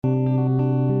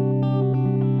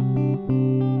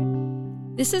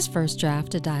This is First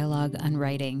Draft, a dialogue on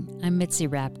writing. I'm Mitzi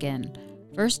Rapkin.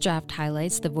 First Draft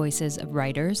highlights the voices of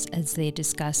writers as they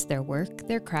discuss their work,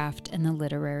 their craft, and the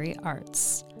literary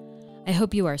arts. I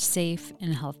hope you are safe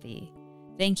and healthy.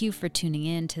 Thank you for tuning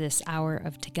in to this hour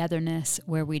of togetherness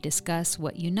where we discuss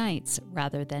what unites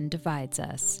rather than divides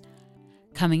us.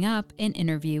 Coming up, an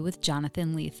interview with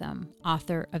Jonathan Lethem,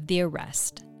 author of The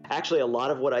Arrest. Actually, a lot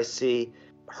of what I see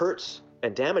hurts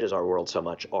and damages our world so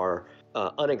much are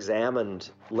unexamined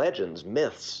legends,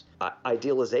 myths,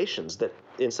 idealizations that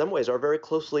in some ways are very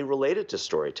closely related to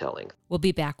storytelling. We'll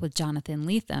be back with Jonathan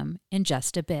Lethem in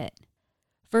just a bit.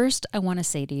 First, I want to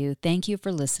say to you, thank you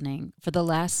for listening. For the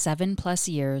last 7+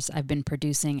 years, I've been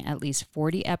producing at least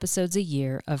 40 episodes a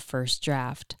year of First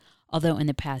Draft, although in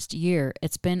the past year,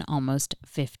 it's been almost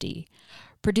 50.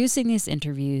 Producing these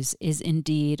interviews is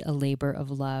indeed a labor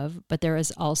of love, but there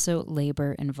is also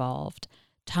labor involved.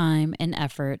 Time and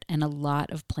effort and a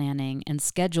lot of planning and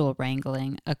schedule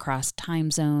wrangling across time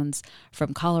zones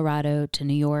from Colorado to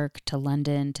New York to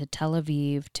London to Tel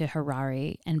Aviv to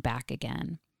Harare and back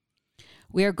again.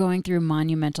 We are going through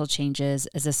monumental changes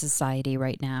as a society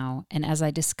right now, and as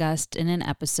I discussed in an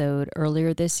episode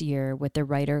earlier this year with the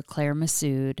writer Claire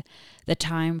Massoud, the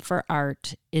time for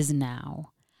art is now.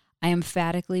 I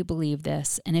emphatically believe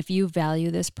this, and if you value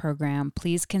this program,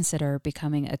 please consider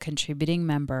becoming a contributing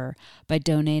member by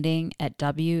donating at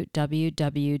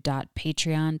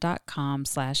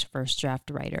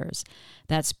www.patreon.com/firstdraftwriters.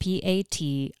 That's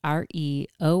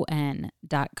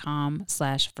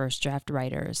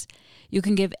patreon.com/firstdraftwriters. You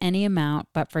can give any amount,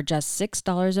 but for just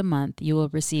 $6 a month, you will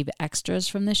receive extras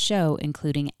from the show,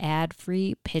 including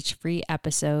ad-free, pitch-free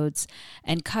episodes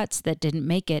and cuts that didn't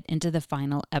make it into the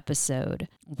final episode,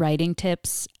 writing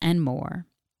tips, and more.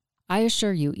 I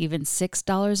assure you, even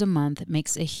 $6 a month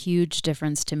makes a huge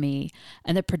difference to me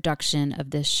and the production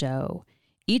of this show.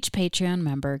 Each Patreon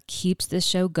member keeps this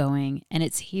show going, and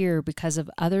it's here because of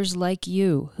others like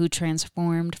you who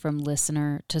transformed from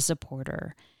listener to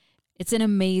supporter. It's an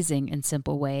amazing and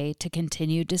simple way to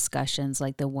continue discussions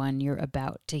like the one you're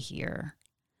about to hear.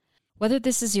 Whether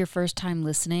this is your first time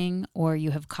listening or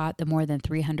you have caught the more than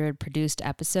 300 produced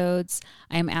episodes,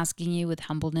 I am asking you with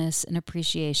humbleness and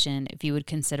appreciation if you would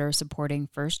consider supporting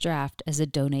First Draft as a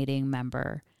donating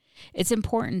member. It's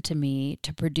important to me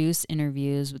to produce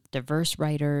interviews with diverse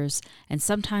writers and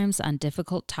sometimes on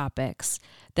difficult topics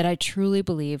that I truly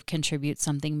believe contribute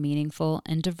something meaningful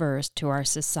and diverse to our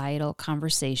societal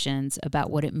conversations about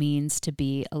what it means to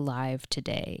be alive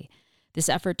today. This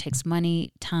effort takes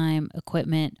money, time,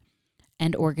 equipment,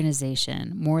 and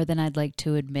organization, more than I'd like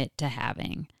to admit to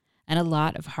having, and a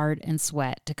lot of heart and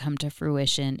sweat to come to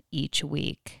fruition each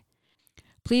week.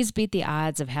 Please beat the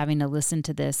odds of having to listen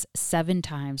to this 7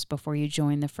 times before you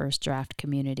join the First Draft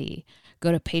community.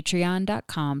 Go to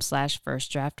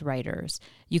patreon.com/firstdraftwriters.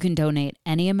 You can donate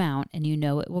any amount, and you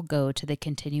know it will go to the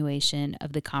continuation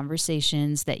of the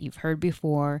conversations that you've heard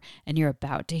before and you're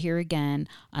about to hear again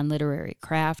on literary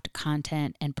craft,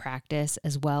 content, and practice,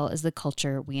 as well as the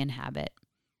culture we inhabit.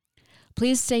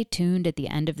 Please stay tuned. At the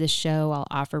end of this show, I'll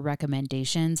offer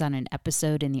recommendations on an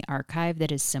episode in the archive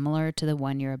that is similar to the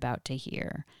one you're about to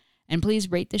hear. And please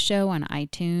rate the show on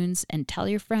iTunes and tell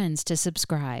your friends to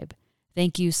subscribe.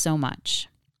 Thank you so much.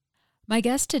 My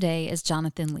guest today is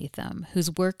Jonathan Lethem, whose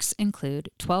works include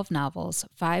 12 novels,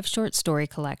 5 short story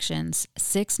collections,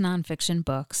 6 nonfiction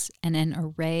books, and an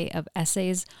array of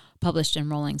essays published in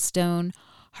Rolling Stone,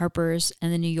 Harper's,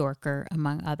 and The New Yorker,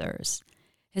 among others.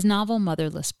 His novel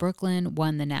Motherless Brooklyn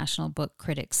won the National Book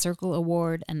Critics Circle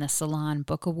Award and the Salon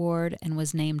Book Award and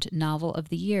was named Novel of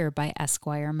the Year by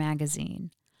Esquire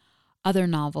magazine. Other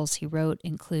novels he wrote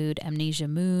include Amnesia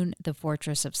Moon, The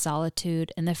Fortress of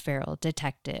Solitude, and The Feral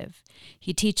Detective.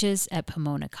 He teaches at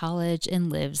Pomona College and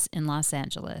lives in Los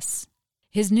Angeles.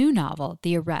 His new novel,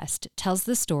 The Arrest, tells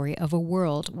the story of a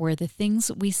world where the things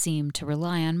we seem to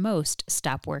rely on most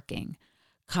stop working.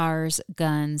 Cars,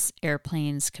 guns,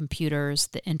 airplanes, computers,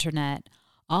 the internet,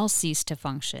 all cease to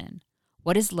function.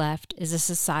 What is left is a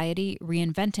society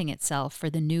reinventing itself for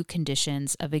the new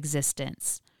conditions of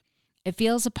existence. It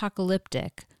feels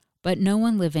apocalyptic, but no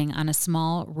one living on a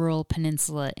small rural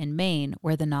peninsula in Maine,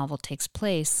 where the novel takes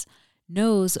place,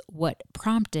 knows what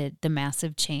prompted the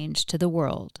massive change to the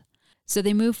world. So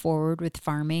they move forward with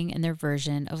farming and their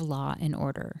version of law and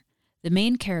order. The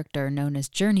main character, known as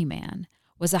Journeyman,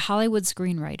 was a Hollywood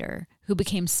screenwriter who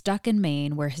became stuck in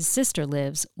Maine where his sister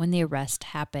lives when the arrest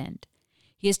happened.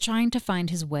 He is trying to find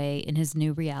his way in his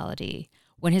new reality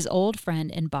when his old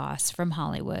friend and boss from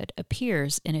Hollywood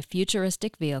appears in a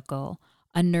futuristic vehicle,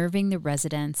 unnerving the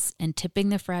residents and tipping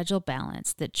the fragile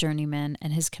balance that Journeyman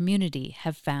and his community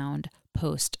have found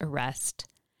post-arrest.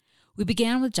 We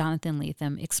began with Jonathan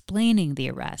Lethem explaining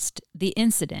the arrest, the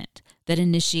incident that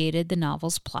initiated the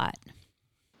novel's plot.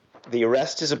 The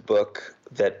Arrest is a book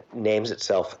that names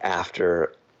itself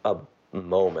after a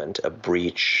moment, a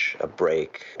breach, a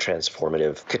break,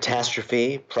 transformative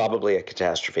catastrophe, probably a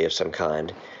catastrophe of some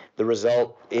kind. The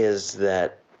result is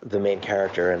that the main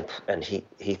character, and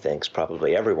he thinks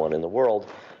probably everyone in the world,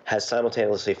 has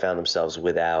simultaneously found themselves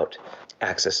without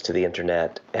access to the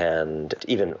internet, and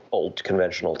even old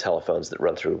conventional telephones that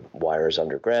run through wires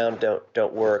underground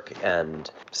don't work,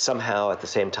 and somehow at the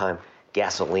same time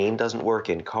gasoline doesn't work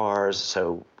in cars,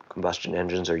 so combustion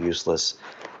engines are useless,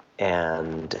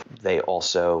 and they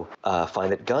also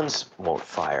find that guns won't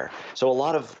fire. So a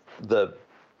lot of the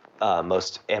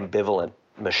most ambivalent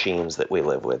machines that we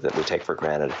live with, that we take for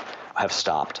granted, have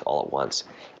stopped all at once.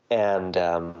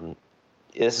 And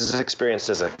this is experienced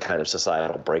as a kind of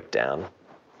societal breakdown,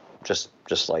 just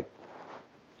like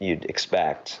you'd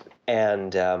expect.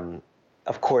 And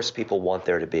of course, people want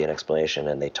there to be an explanation,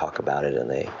 and they talk about it, and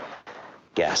they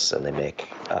guess, and they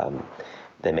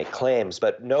make claims,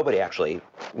 but nobody actually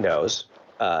knows,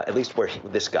 at least where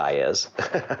this guy is,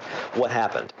 what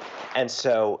happened. And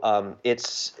so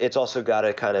it's also got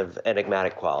a kind of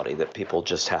enigmatic quality that people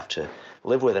just have to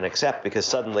live with and accept, because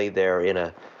suddenly they're in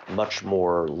a much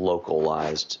more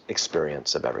localized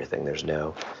experience of everything. There's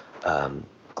no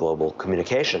global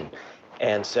communication.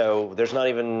 And so there's not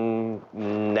even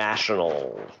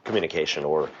national communication,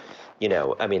 or,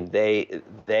 I mean,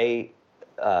 they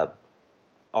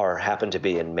happen to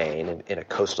be in Maine, in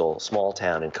a small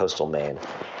town in coastal Maine,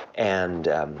 and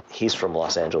he's from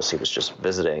Los Angeles. He was just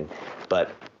visiting,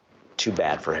 but too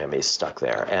bad for him, he's stuck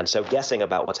there. And so guessing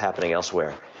about what's happening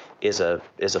elsewhere is a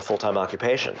full-time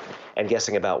occupation, and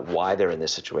guessing about why they're in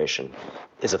this situation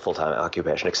is a full-time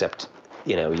occupation, except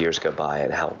years go by,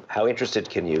 and how interested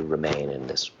can you remain in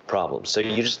this problem? So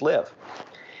you just live.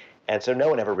 And so no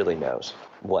one ever really knows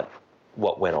what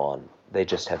went on. They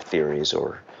just have theories,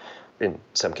 or in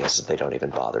some cases they don't even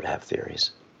bother to have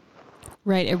theories.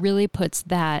 Right. It really puts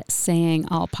that saying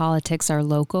all politics are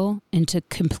local into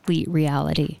complete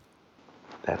reality.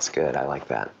 That's good. I like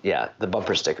that. Yeah, the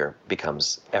bumper sticker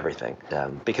becomes everything,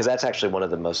 because that's actually one of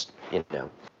the most,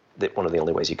 one of the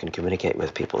only ways you can communicate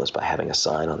with people is by having a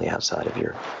sign on the outside of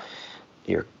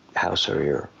your house or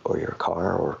your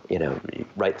car, or you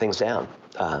write things down,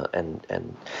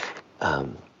 and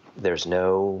there's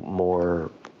no more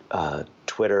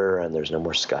Twitter, and there's no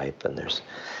more Skype, and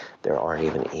there aren't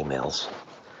even emails.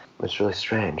 It's really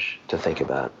strange to think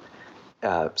about.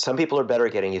 Some people are better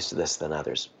at getting used to this than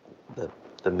others.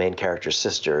 The main character's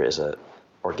sister is a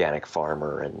organic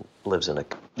farmer and lives in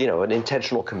an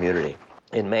intentional community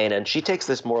in Maine, and she takes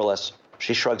this more or less,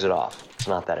 she shrugs it off. It's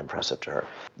not that impressive to her.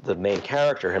 The main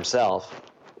character himself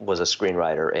was a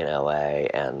screenwriter in LA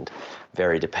and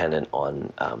very dependent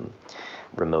on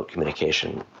remote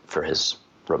communication for his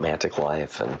romantic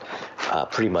life, and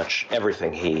pretty much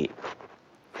everything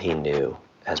he knew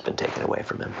has been taken away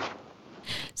from him.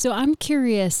 So I'm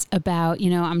curious about,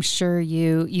 I'm sure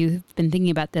you've been thinking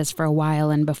about this for a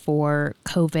while and before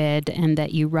COVID, and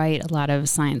that you write a lot of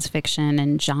science fiction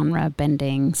and genre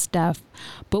bending stuff.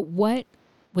 But what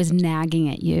was nagging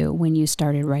at you when you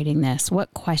started writing this?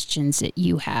 What questions did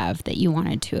you have that you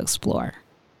wanted to explore?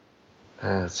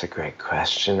 That's a great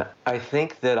question. I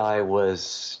think that I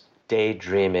was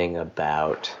daydreaming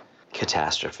about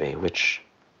catastrophe, which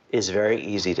is very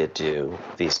easy to do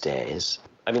these days.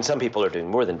 I mean, some people are doing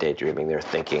more than daydreaming. They're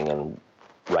thinking and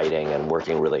writing and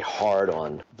working really hard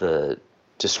on the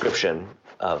description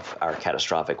of our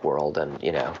catastrophic world, and,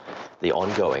 the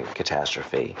ongoing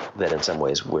catastrophe that in some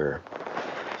ways we're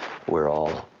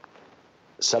all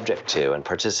subject to and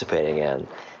participating in.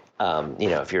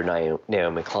 If you're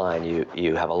Naomi Klein,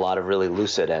 you have a lot of really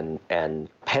lucid and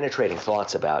penetrating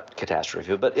thoughts about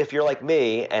catastrophe. But if you're like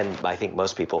me, and I think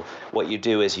most people, what you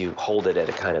do is you hold it at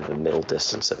a kind of a middle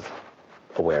distance of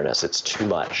awareness. It's too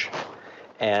much.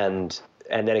 And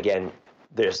then again,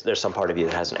 there's some part of you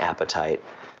that has an appetite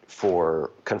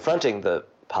for confronting the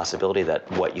possibility that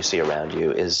what you see around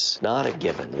you is not a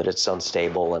given, that it's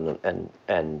unstable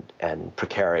and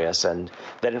precarious, and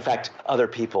that in fact other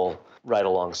people right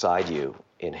alongside you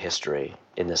in history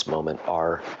in this moment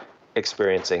are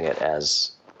experiencing it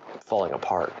as falling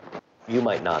apart. You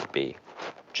might not be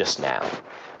just now,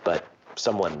 but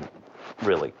someone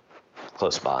really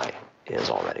close by is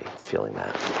already feeling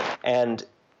that. And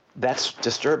that's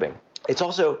disturbing. It's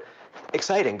also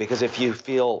exciting, because if you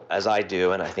feel, as I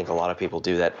do, and I think a lot of people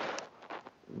do, that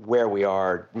where we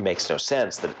are makes no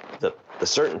sense, that the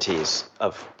certainties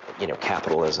of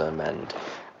capitalism and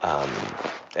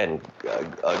and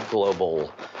a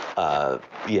global,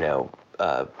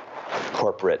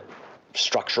 corporate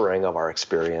structuring of our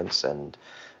experience and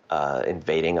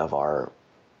invading of our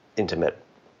intimate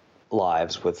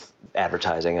lives with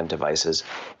advertising and devices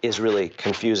is really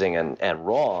confusing and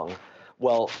wrong.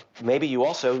 Well, maybe you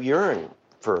also yearn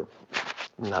for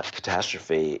not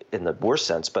catastrophe in the worst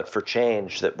sense, but for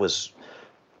change that was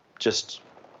just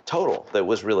total, that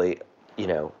was really,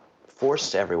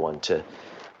 forced everyone to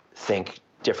think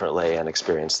differently and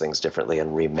experience things differently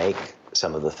and remake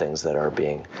some of the things that are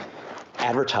being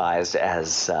advertised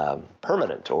as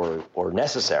permanent or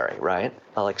necessary, right?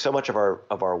 Like so much of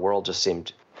our world just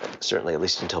seemed, certainly at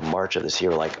least until March of this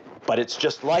year, like, but it's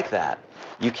just like that.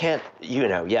 You can't,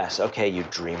 yes, okay, you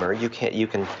dreamer, you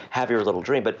can have your little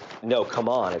dream, but no, come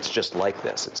on, it's just like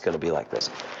this. It's going to be like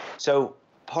this. So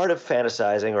part of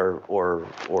fantasizing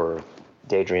or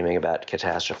daydreaming about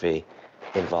catastrophe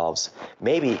involves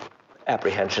maybe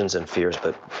apprehensions and fears,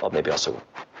 but maybe also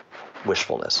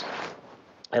wishfulness.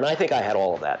 And I think I had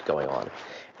all of that going on.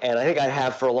 And I think I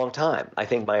have for a long time. I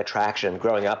think my attraction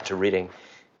growing up to reading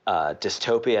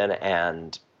dystopian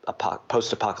and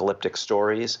post-apocalyptic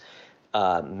stories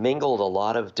mingled a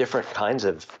lot of different kinds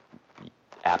of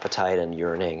appetite and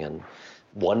yearning and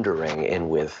wondering in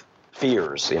with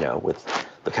fears, with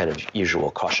the kind of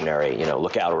usual cautionary,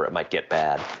 look out or it might get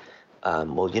bad.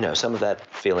 Some of that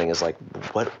feeling is like,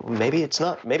 maybe it's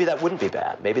not, maybe that wouldn't be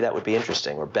bad. Maybe that would be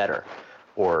interesting or better.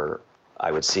 Or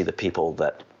I would see the people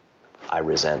that I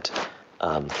resent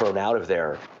thrown out of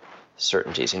their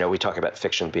certainties. We talk about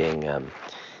fiction being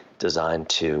designed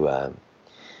to,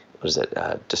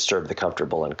 disturb the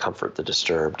comfortable and comfort the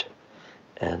disturbed.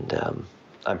 And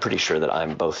I'm pretty sure that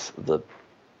I'm both the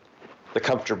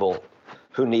comfortable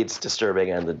who needs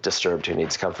disturbing and the disturbed who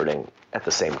needs comforting at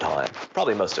the same time.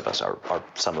 Probably most of us are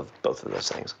some of both of those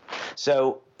things.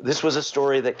 So this was a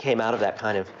story that came out of that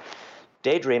kind of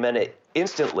daydream, and it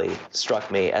instantly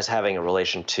struck me as having a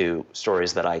relation to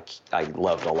stories that I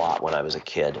loved a lot when I was a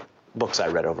kid. Books I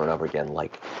read over and over again,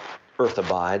 like Earth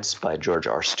Abides by George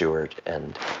R. Stewart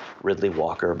and Ridley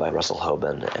Walker by Russell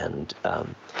Hoban and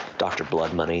Dr.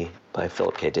 Blood Money by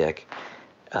Philip K. Dick.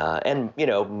 And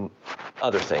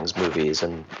other things, movies,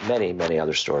 and many, many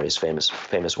other stories,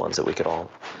 famous ones that we could all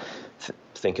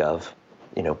think of,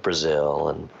 Brazil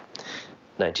and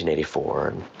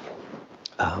 1984,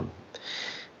 and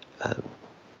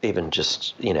even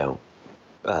just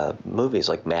movies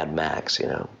like Mad Max.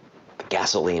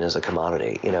 Gasoline is a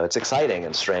commodity. It's exciting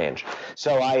and strange.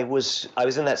 So I was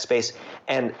in that space,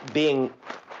 and being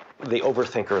the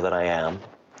overthinker that I am,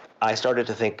 I started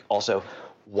to think also,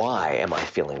 why am I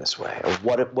feeling this way? Or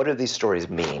what do these stories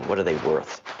mean? What are they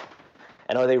worth?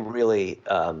 And are they really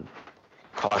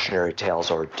cautionary tales,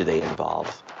 or do they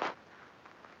involve,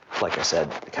 like I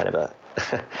said, kind of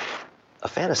a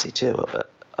fantasy too,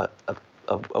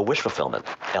 a wish fulfillment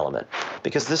element?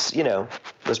 Because this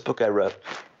book I wrote,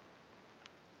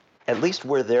 at least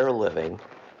where they're living,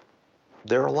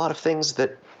 there are a lot of things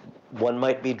that one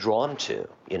might be drawn to.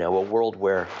 A world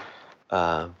where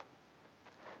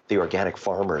the organic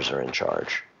farmers are in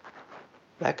charge.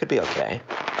 That could be okay.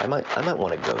 I might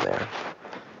want to go there.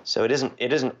 So it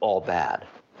isn't all bad.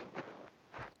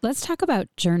 Let's talk about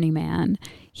Journeyman.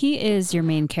 He is your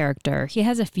main character. He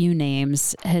has a few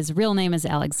names. His real name is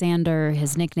Alexander.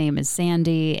 His nickname is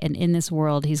Sandy. And in this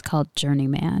world, he's called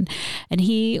Journeyman. And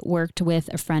he worked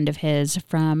with a friend of his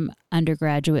from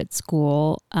undergraduate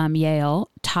school, Yale,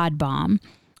 Todd Baum,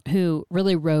 who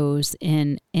really rose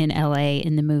in LA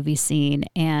in the movie scene,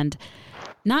 and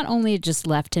not only just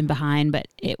left him behind, but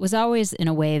it was always in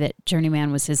a way that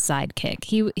Journeyman was his sidekick.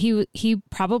 He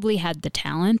probably had the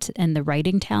talent and the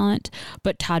writing talent,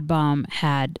 but Todd Baum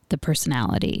had the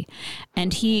personality.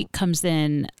 And he comes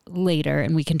in later,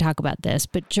 and we can talk about this,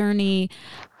 but Journeyman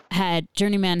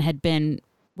had been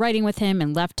writing with him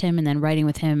and left him, and then writing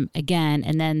with him again.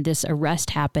 And then this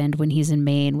arrest happened when he's in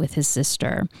Maine with his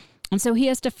sister. And so he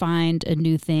has to find a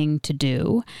new thing to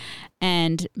do.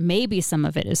 And maybe some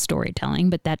of it is storytelling,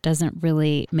 but that doesn't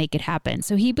really make it happen.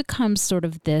 So he becomes sort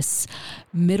of this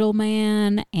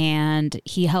middleman, and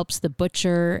he helps the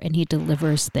butcher, and he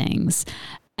delivers things.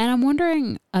 And I'm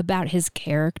wondering about his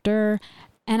character.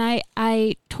 And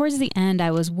I towards the end,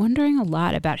 I was wondering a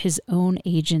lot about his own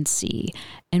agency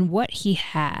and what he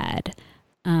had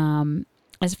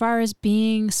as far as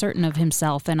being certain of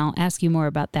himself. And I'll ask you more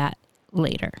about that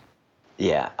later.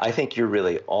 Yeah, I think you're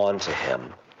really on to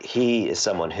him. He is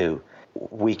someone who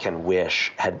we can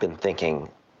wish had been thinking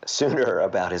sooner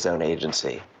about his own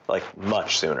agency, like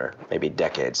much sooner, maybe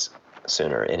decades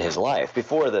sooner in his life,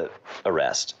 before the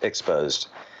arrest exposed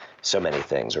so many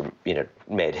things, or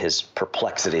made his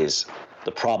perplexities,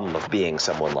 the problem of being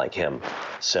someone like him,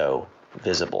 so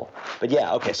visible. But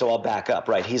yeah, okay, so I'll back up.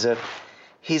 Right, he's a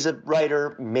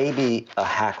writer, maybe a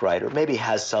hack writer, maybe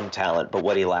has some talent, but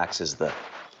what he lacks is the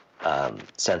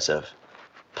sense of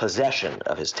possession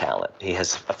of his talent. He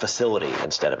has a facility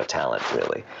instead of a talent,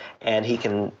 really, and he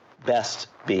can best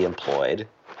be employed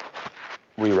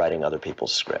rewriting other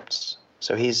people's scripts.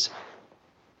 So he's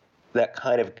that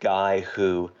kind of guy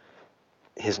who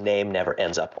his name never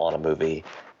ends up on a movie.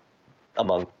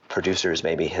 Among producers,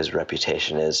 maybe his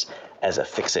reputation is as a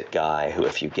fix-it guy who,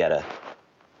 if you get a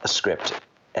script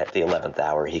at the 11th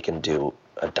hour, he can do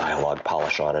a dialogue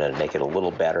polish on it and make it a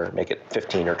little better, make it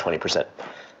 15 or 20%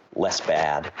 less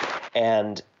bad.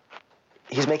 And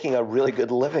he's making a really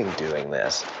good living doing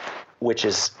this, which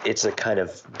is, it's a kind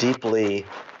of deeply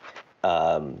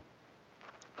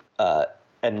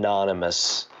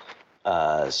anonymous,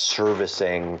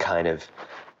 servicing kind of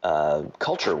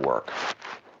culture work,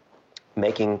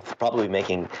 probably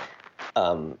making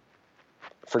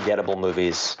forgettable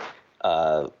movies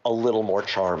a little more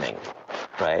charming,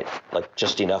 right? Like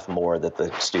just enough more that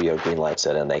the studio greenlights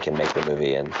it and they can make the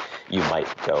movie, and you might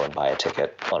go and buy a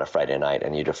ticket on a Friday night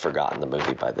and you'd have forgotten the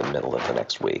movie by the middle of the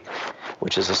next week,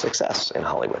 which is a success in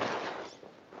Hollywood.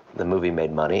 The movie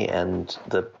made money and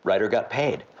the writer got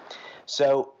paid.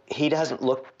 So he hasn't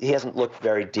looked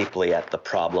very deeply at the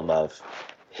problem of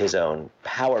his own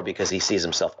power, because he sees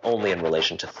himself only in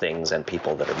relation to things and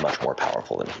people that are much more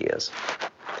powerful than he is.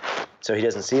 So he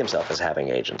doesn't see himself as having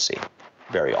agency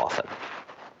very often.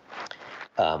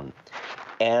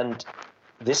 And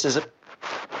this is a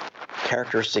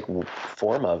characteristic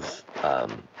form of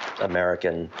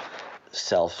American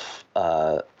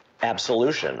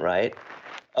self-absolution, right?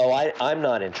 Oh, I'm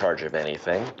not in charge of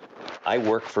anything. I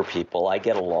work for people. I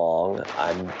get along.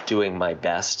 I'm doing my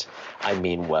best. I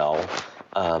mean well.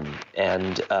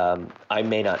 And I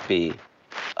may not be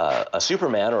a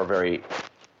Superman or very,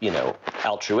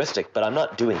 altruistic, but I'm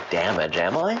not doing damage,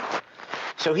 am I?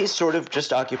 So he's sort of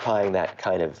just occupying that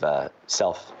kind of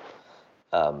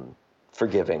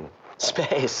self-forgiving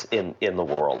space in the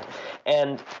world.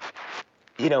 And,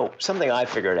 something I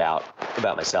figured out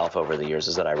about myself over the years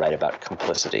is that I write about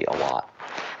complicity a lot.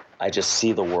 I just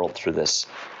see the world through this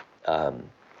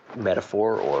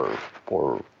metaphor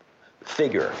or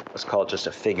figure, let's call it just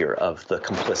a figure of the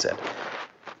complicit,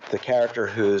 the character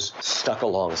who's stuck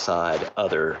alongside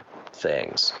other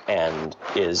things and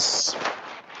is,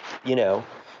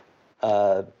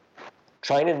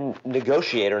 trying to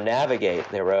negotiate or navigate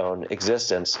their own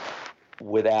existence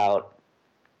without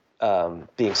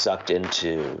being sucked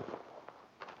into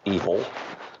evil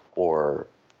or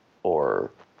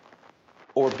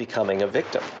becoming a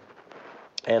victim.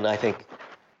 And I think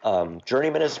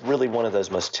Journeyman is really one of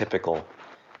those most typical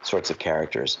sorts of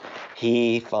characters.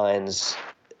 He finds,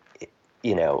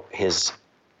 his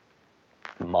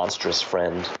monstrous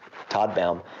friend, Todd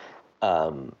Baum,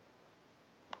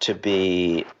 to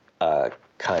be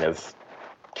kind of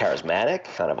charismatic,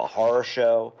 kind of a horror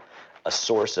show, a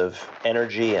source of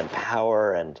energy and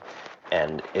power, and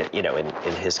in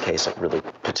his case, a really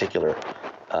particular,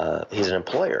 he's an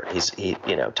employer.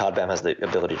 Todd Baum has the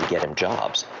ability to get him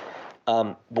jobs.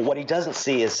 But what he doesn't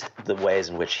see is the ways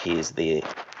in which he's the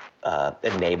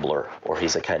enabler, or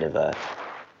he's a kind of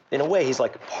in a way, he's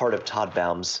like part of Todd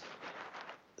Baum's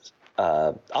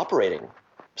operating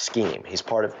scheme. He's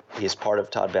part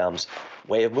of Todd Baum's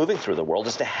way of moving through the world,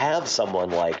 is to have someone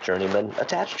like Journeyman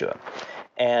attached to him.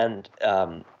 And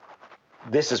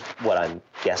this is what I'm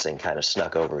guessing kind of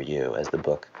snuck over you as the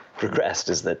book progressed,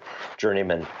 is that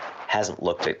Journeyman hasn't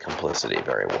looked at complicity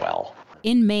very well.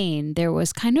 In Maine, there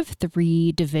was kind of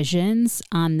 3 divisions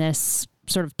on this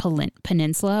sort of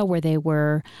peninsula where they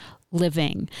were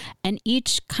living, and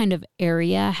each kind of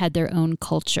area had their own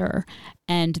culture.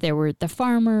 And there were the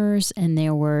farmers, and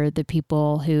there were the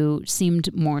people who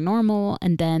seemed more normal,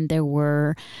 and then there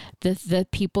were the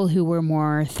people who were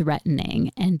more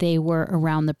threatening, and they were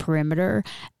around the perimeter.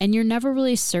 And you're never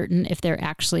really certain if they're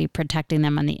actually protecting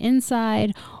them on the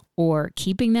inside or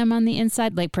keeping them on the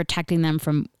inside, like protecting them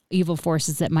from evil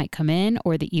forces that might come in,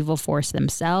 or the evil force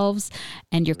themselves.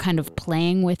 And you're kind of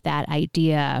playing with that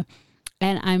idea.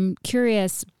 And I'm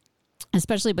curious,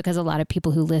 especially because a lot of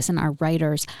people who listen are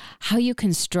writers, how you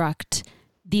construct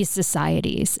these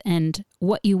societies and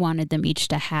what you wanted them each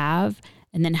to have,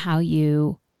 and then how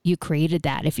you created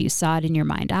that, if you saw it in your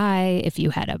mind's eye, if you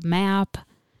had a map.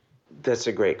 That's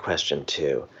a great question,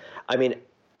 too. I mean,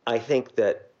 I think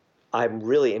that I'm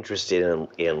really interested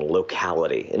in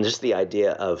locality and just the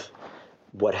idea of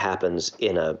what happens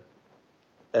in a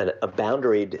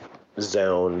boundaried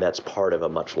zone that's part of a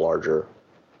much larger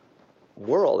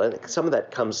world. And some of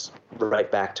that comes right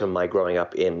back to my growing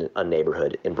up in a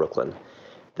neighborhood in Brooklyn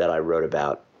that I wrote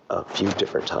about a few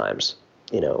different times.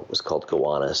 It was called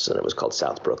Gowanus, and it was called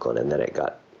South Brooklyn, and then it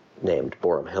got named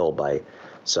Boerum Hill by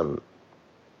some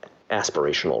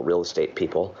aspirational real estate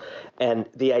people. And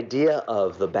the idea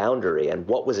of the boundary and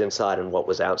what was inside and what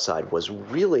was outside was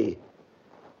really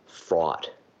fraught.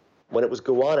 When it was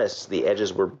Gowanus, the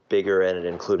edges were bigger and it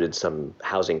included some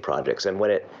housing projects. And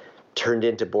when it turned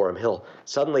into Boerum Hill,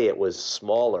 suddenly it was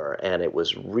smaller, and it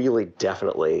was really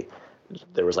definitely,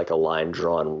 there was like a line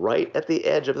drawn right at the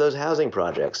edge of those housing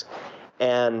projects.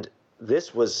 And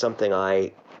this was something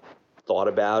I thought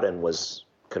about and was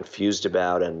confused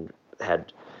about and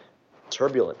had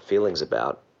turbulent feelings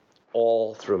about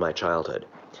all through my childhood.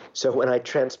 So when I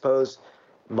transpose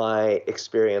my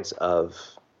experience of,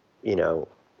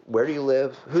 where do you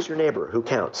live? Who's your neighbor? Who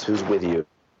counts? Who's with you?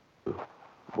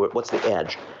 What's the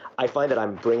edge? I find that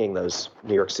I'm bringing those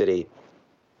New York City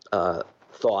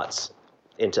thoughts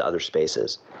into other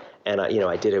spaces. And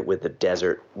I did it with the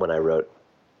desert when I wrote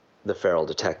The Feral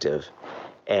Detective.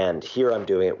 And here I'm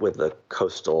doing it with the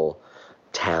coastal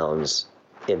towns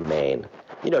in Maine.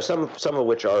 Some of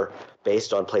which are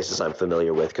based on places I'm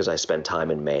familiar with because I spend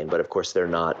time in Maine. But of course, they're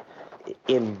not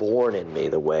inborn in me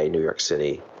the way New York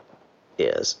City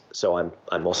is. So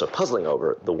I'm also puzzling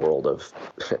over the world of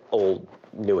old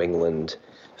New England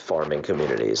farming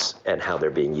communities and how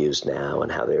they're being used now,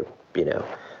 and how they're,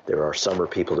 there are summer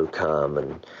people who come,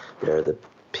 and there are the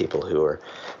people who are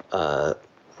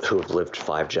who have lived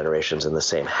 5 generations in the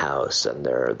same house, and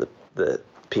there are the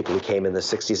people who came in the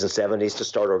 60s and 70s to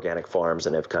start organic farms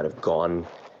and have kind of gone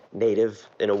native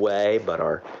in a way,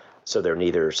 but so they're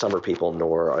neither summer people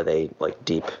nor are they like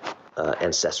deep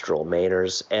ancestral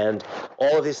Mainers. And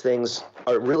all of these things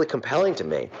are really compelling to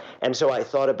me. And so I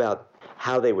thought about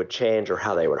how they would change or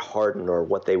how they would harden or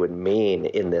what they would mean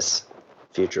in this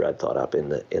future I'd thought up in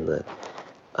the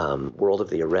world of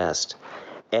the arrest.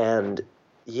 And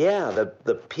yeah,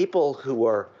 the people who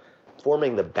are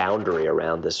forming the boundary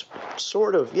around this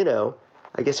sort of,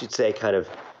 I guess you'd say kind of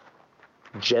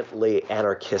gently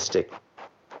anarchistic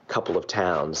couple of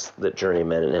towns that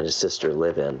Journeyman and his sister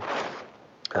live in.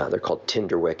 They're called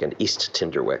Tinderwick and East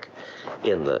Tinderwick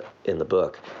in the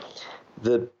book.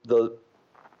 The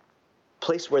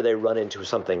place where they run into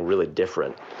something really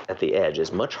different at the edge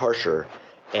is much harsher,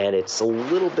 and it's a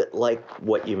little bit like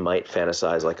what you might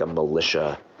fantasize like a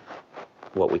militia,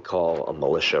 what we call a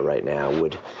militia right now,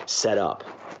 would set up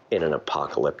in an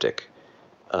apocalyptic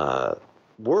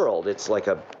world. It's like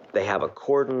they have a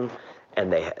cordon,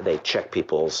 and they check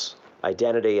people's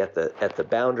identity at the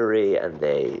boundary, and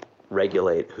they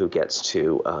regulate who gets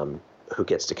to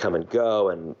come and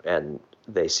go, and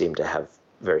they seem to have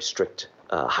very strict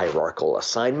hierarchical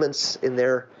assignments in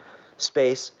their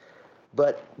space.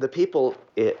 But the people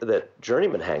that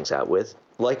Journeyman hangs out with,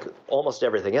 like almost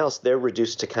everything else, they're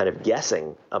reduced to kind of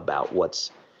guessing about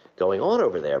what's going on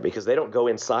over there because they don't go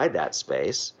inside that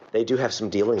space. They do have some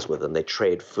dealings with them. They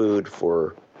trade food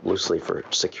loosely for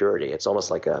security. It's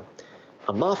almost like a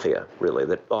mafia, really,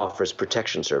 that offers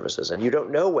protection services. And you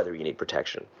don't know whether you need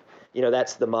protection.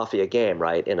 That's the mafia game,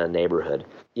 right, in a neighborhood.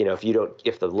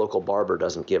 If the local barber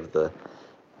doesn't give the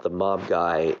mob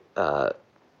guy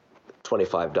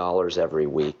 $25 every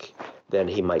week, then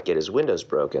he might get his windows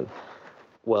broken.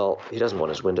 Well, he doesn't want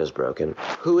his windows broken.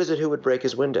 Who is it who would break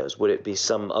his windows? Would it be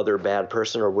some other bad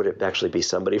person, or would it actually be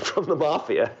somebody from the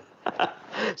mafia?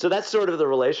 So that's sort of the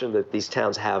relation that these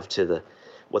towns have to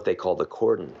what they call the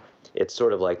cordon. It's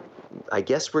sort of like, I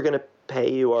guess we're going to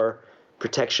pay you our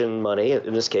protection money,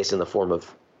 in this case in the form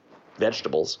of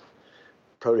vegetables,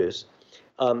 produce,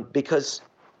 because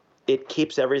it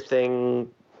keeps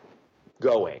everything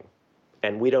going.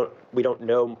 And we don't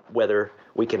know whether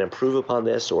we can improve upon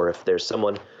this or if there's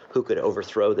someone who could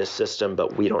overthrow this system,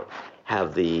 but we don't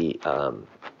have the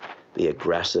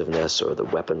aggressiveness or the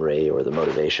weaponry or the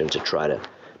motivation to try to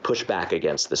push back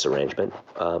against this arrangement.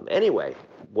 Anyway,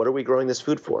 what are we growing this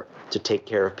food for? To take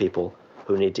care of people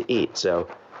who need to eat. So,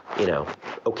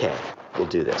 okay, we'll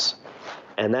do this.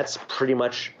 And that's pretty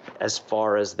much as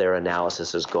far as their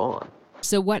analysis has gone.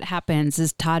 So what happens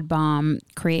is Todd Baum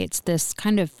creates this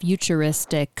kind of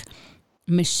futuristic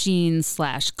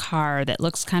machine/car that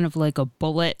looks kind of like a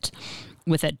bullet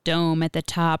with a dome at the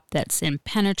top that's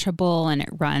impenetrable, and it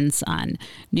runs on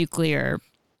nuclear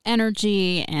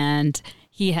energy, and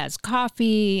he has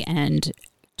coffee and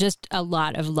just a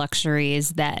lot of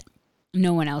luxuries that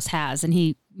no one else has. And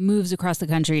he moves across the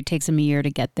country. It takes him a year to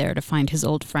get there to find his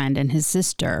old friend and his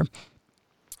sister.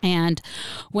 And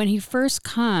when he first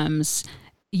comes,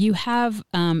 you have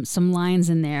some lines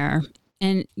in there,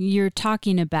 and you're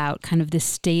talking about kind of the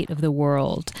state of the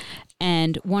world.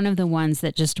 And one of the ones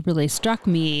that just really struck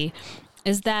me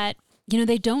is that,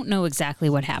 they don't know exactly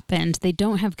what happened. They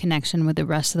don't have connection with the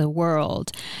rest of the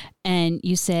world. And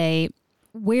you say,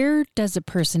 where does a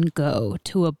person go?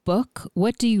 To a book?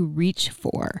 What do you reach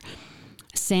for?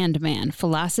 Sandman,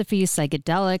 philosophy,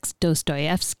 psychedelics,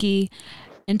 Dostoevsky.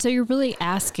 And so you're really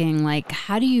asking, like,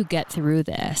 how do you get through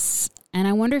this? And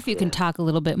I wonder if you can talk a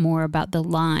little bit more about the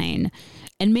line.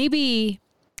 And maybe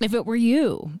if it were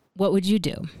you, what would you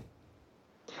do?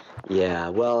 Yeah,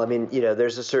 well, I mean,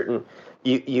 there's a certain,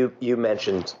 you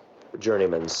mentioned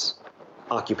Journeyman's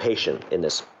occupation in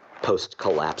this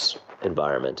post-collapse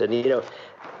environment. And,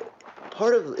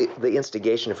 part of the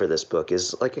instigation for this book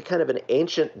is like a kind of an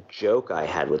ancient joke I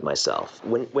had with myself.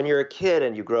 When you're a kid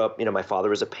and you grow up, my father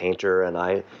was a painter and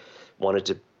I wanted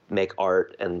to make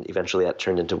art, and eventually that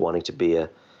turned into wanting to be a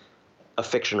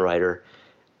fiction writer.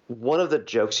 One of the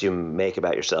jokes you make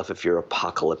about yourself if you're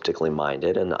apocalyptically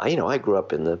minded, and I grew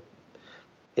up in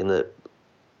the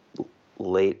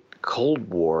late Cold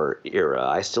War era.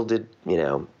 I still did,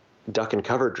 duck and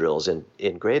cover drills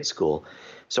in grade school.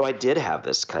 So I did have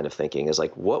this kind of thinking is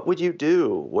like, what would you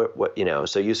do? What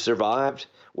so you survived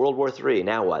World War III,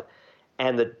 now what?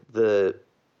 And the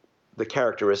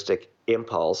characteristic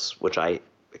impulse, which I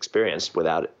experienced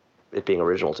without it being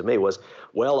original to me, was,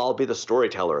 well, I'll be the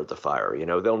storyteller at the fire.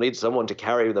 They'll need someone to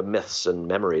carry the myths and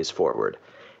memories forward.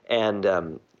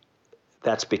 And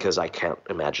that's because I can't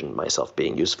imagine myself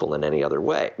being useful in any other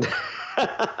way.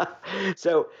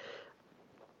 So,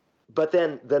 but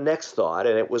then the next thought,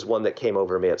 and it was one that came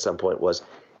over me at some point, was,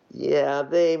 yeah,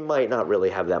 they might not really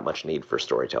have that much need for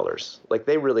storytellers. Like,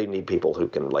 they really need people who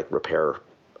can, like, repair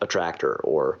a tractor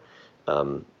or,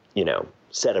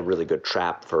 set a really good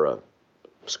trap for a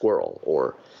squirrel,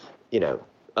 or,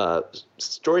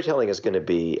 storytelling is going to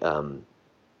be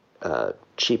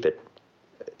cheap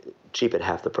at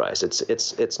half the price.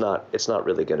 It's not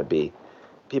really going to be.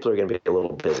 People are going to be a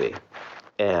little busy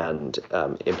and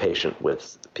impatient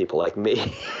with people like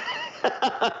me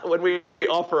when we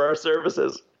offer our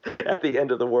services at the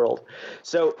end of the world.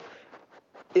 So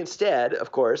instead,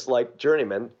 of course, like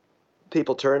Journeyman,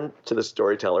 people turn to the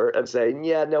storyteller and say,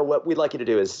 "Yeah, no, what we'd like you to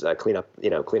do is clean up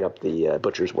the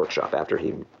butcher's workshop after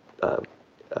he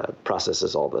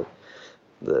processes all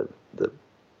the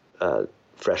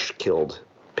fresh killed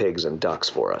pigs and ducks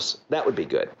for us. That would be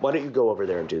good. Why don't you go over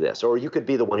there and do this? Or you could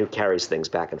be the one who carries things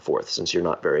back and forth. Since you're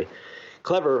not very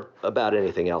clever about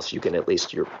anything else, you can at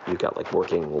least you've got like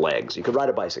working legs. You could ride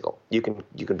a bicycle. You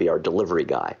can be our delivery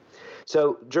guy."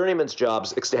 So Journeyman's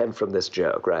jobs extend from this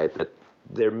joke, right? That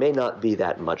there may not be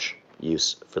that much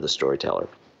use for the storyteller.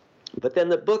 But then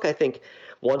the book, I think,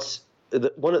 one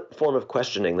form of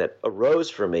questioning that arose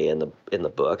for me in the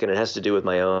book, and it has to do with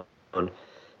my own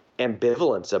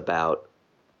ambivalence about,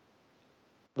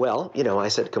 well, I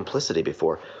said complicity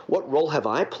before. What role have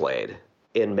I played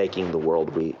in making the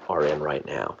world we are in right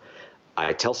now?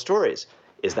 I tell stories.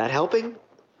 Is that helping?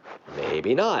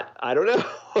 Maybe not. I don't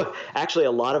know. Actually,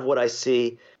 a lot of what I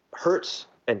see hurts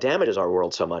and damages our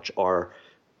world so much are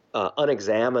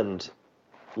unexamined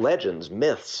legends,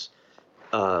 myths,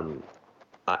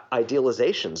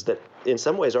 idealizations that in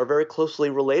some ways are very closely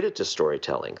related to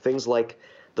storytelling. Things like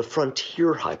the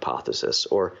frontier hypothesis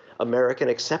or American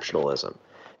exceptionalism.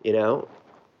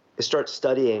 Start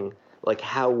studying like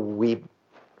how we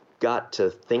got to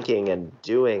thinking and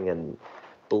doing and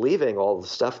believing all the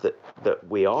stuff that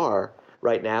we are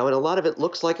right now. And a lot of it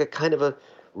looks like a kind of a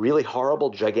really horrible,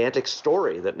 gigantic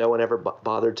story that no one ever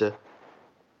bothered to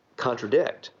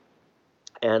contradict.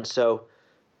 And so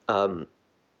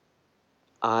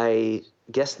I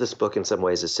guess this book in some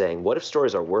ways is saying, what if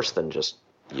stories are worse than just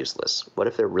useless? What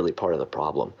if they're really part of the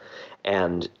problem?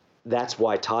 And that's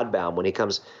why Todbaum, when he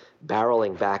comes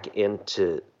barreling back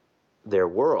into their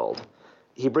world,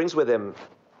 he brings with him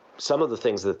some of the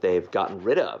things that they've gotten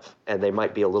rid of, and they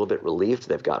might be a little bit relieved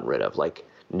they've gotten rid of, like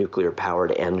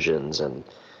nuclear-powered engines and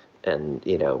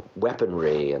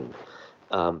weaponry, and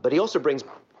but he also brings,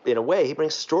 in a way, he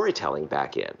brings storytelling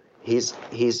back in. He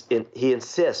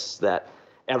insists that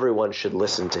everyone should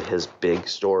listen to his big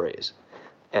stories,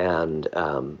 and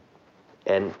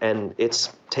it's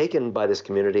taken by this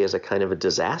community as a kind of a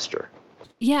disaster.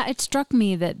 Yeah, it struck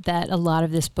me that a lot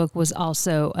of this book was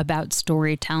also about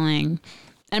storytelling.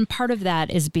 And part of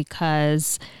that is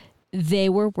because they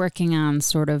were working on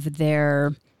sort of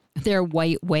their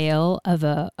white whale of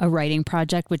a writing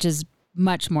project, which is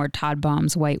much more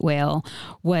Todbaum's white whale,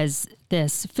 was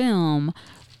this film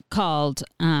called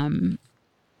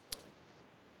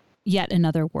Yet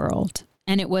Another World.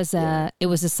 And it was a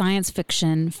science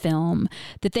fiction film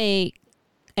that they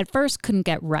at first couldn't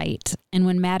get right. And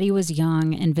when Maddie was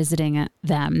young and visiting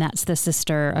them, that's the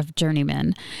sister of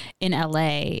Journeyman in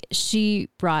LA, she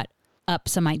brought up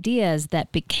some ideas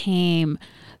that became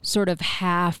sort of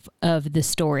half of the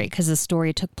story, because the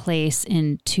story took place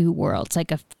in two worlds,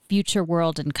 like a future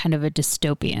world and kind of a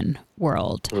dystopian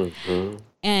world. Mm-hmm.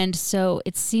 And so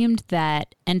it seemed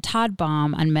that, and Todd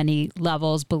Baum on many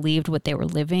levels believed what they were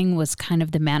living was kind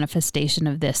of the manifestation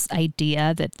of this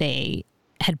idea that they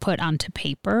had put onto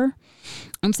paper.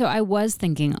 And so I was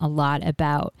thinking a lot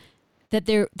about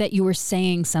that you were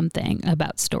saying something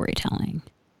about storytelling.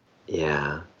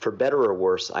 Yeah. For better or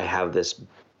worse, I have this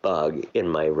bug in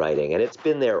my writing, and it's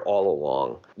been there all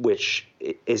along, which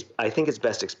is, I think it's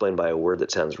best explained by a word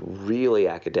that sounds really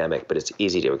academic, but it's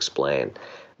easy to explain.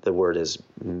 The word is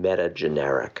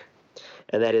metageneric.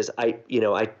 And that is,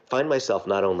 I find myself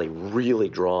not only really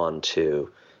drawn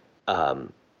to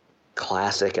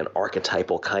classic and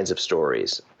archetypal kinds of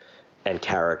stories and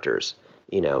characters,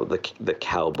 the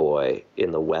cowboy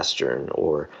in the Western,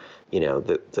 or,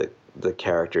 the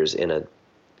characters in a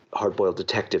hard-boiled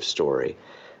detective story,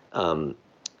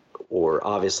 or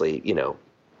obviously,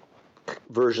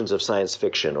 versions of science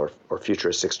fiction or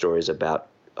futuristic stories about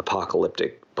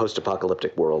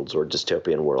post-apocalyptic worlds or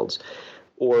dystopian worlds,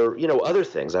 or, other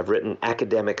things. I've written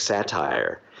academic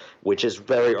satire, which is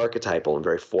very archetypal and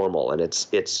very formal, and it's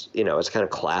kind of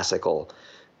classical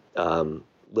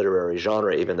literary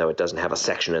genre, even though it doesn't have a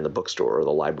section in the bookstore or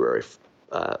the library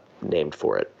named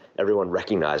for it. Everyone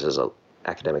recognizes an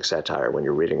academic satire when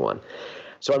you're reading one.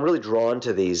 So I'm really drawn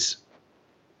to these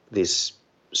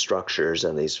structures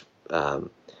and these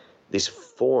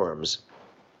forms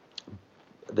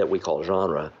that we call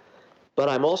genre, but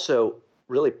I'm also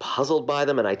really puzzled by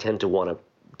them, and I tend to want to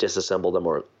disassemble them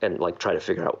and try to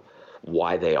figure out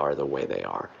why they are the way they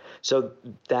are. So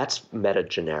that's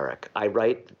metageneric. I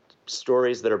write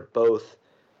stories that are both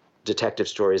detective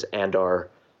stories and are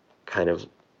kind of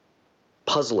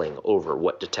puzzling over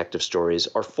what detective stories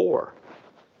are for.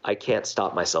 I can't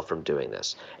stop myself from doing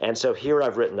this. And so here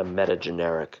I've written a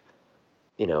metageneric,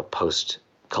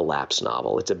 post-collapse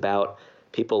novel. It's about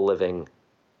people living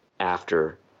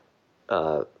after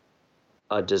a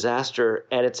disaster,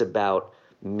 and it's about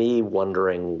me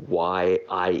wondering why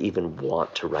I even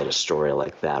want to write a story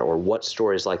like that, or what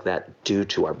stories like that do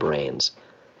to our brains,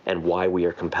 and why we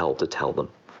are compelled to tell them.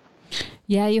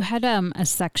 Yeah, you had a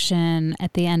section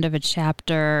at the end of a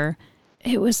chapter.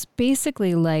 It was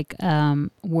basically like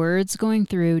words going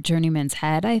through Journeyman's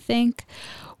head, I think,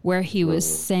 where he was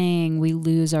saying we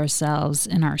lose ourselves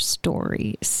in our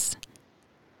stories.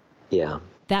 Yeah.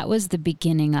 That was the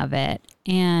beginning of it.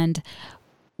 And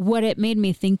what it made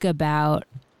me think about,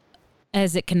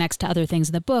 as it connects to other things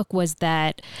in the book, was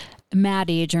that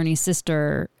Maddie, Journeyman's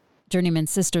sister,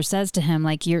 says to him,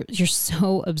 like, you're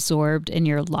so absorbed in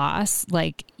your loss.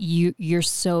 Like you're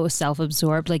so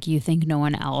self-absorbed. Like you think no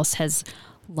one else has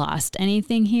lost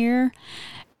anything here.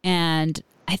 And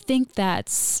I think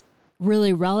that's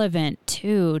really relevant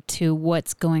too, to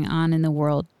what's going on in the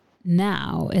world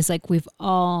now. Is like, we've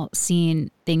all seen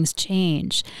things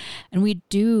change, and we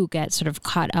do get sort of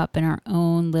caught up in our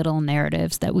own little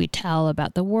narratives that we tell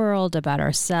about the world, about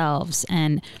ourselves,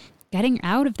 and getting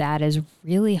out of that is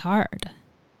really hard.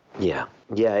 Yeah,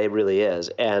 it really is.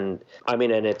 And I mean,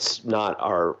 and it's not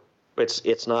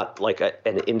it's not like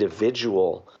an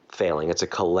individual failing. It's a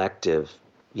collective.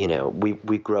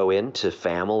 We grow into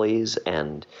families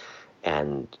and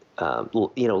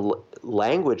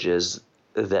languages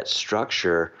that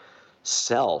structure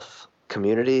self,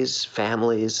 communities,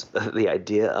 families, the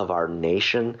idea of our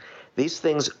nation. These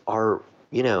things are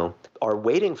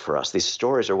waiting for us. These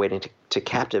stories are waiting to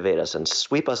captivate us and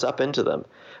sweep us up into them.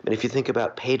 I mean, if you think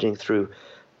about paging through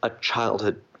a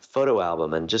childhood photo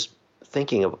album and just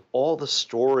thinking of all the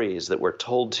stories that were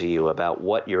told to you about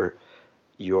what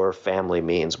your family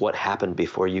means, what happened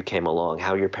before you came along,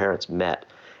 how your parents met,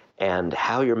 and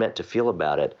how you're meant to feel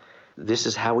about it, this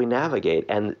is how we navigate.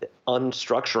 And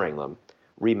unstructuring them,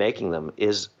 remaking them,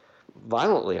 is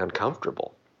violently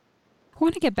uncomfortable. I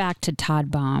want to get back to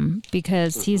Todd Baum,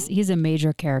 because he's a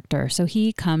major character. So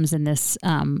he comes in this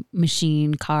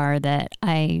machine car that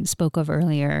I spoke of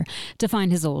earlier to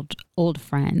find his old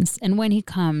friends. And when he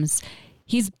comes,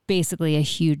 he's basically a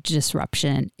huge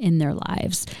disruption in their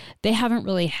lives. They haven't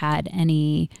really had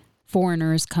any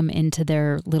foreigners come into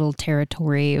their little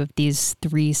territory of these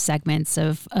 3 segments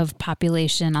of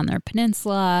population on their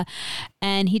peninsula.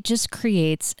 And he just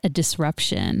creates a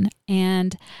disruption.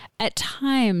 And at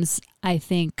times, I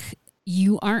think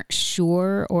you aren't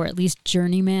sure, or at least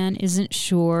Journeyman isn't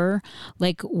sure,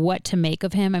 like what to make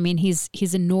of him. I mean, he's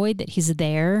annoyed that he's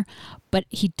there, but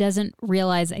he doesn't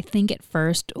realize, I think at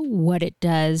first, what it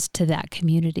does to that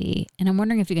community. And I'm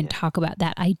wondering if you can talk about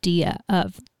that idea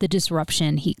of the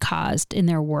disruption he caused in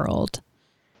their world.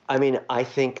 I mean, I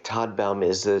think Todd Baum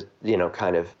is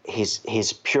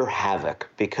he's pure havoc,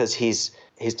 because he's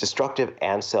destructive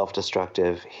and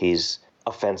self-destructive. He's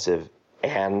offensive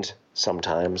and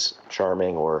sometimes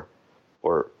charming, or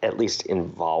at least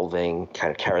involving,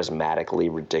 kind of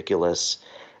charismatically ridiculous.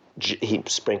 He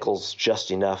sprinkles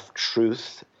just enough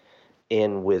truth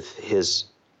in with his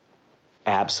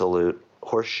absolute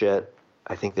horseshit.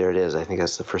 I think there it is. I think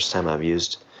that's the first time I've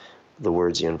used the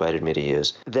words you invited me to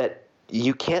use. That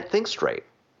you can't think straight.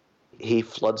 He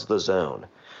floods the zone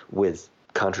with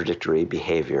contradictory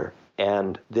behavior.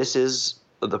 And this is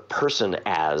the person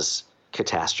as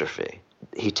catastrophe.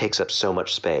 He takes up so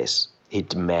much space. He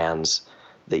demands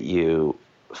that you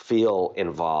feel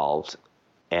involved,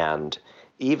 and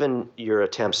even your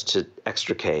attempts to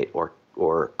extricate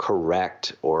or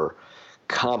correct or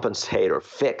compensate or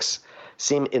fix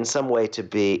seem in some way to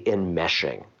be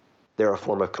enmeshing. They're a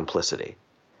form of complicity.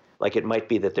 Like, it might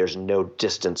be that there's no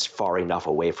distance far enough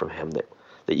away from him that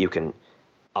you can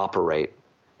operate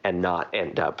and not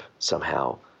end up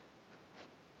somehow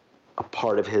a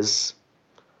part of his,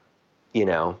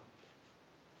 a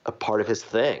part of his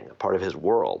thing, a part of his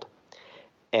world.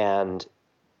 And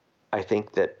I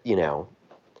think that,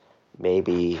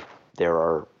 maybe there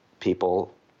are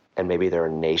people, and maybe there are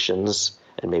nations,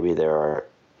 and maybe there are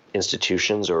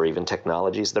institutions or even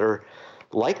technologies that are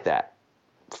like that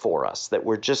for us, that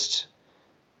we're just,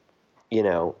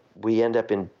 we end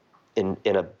up in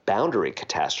a boundary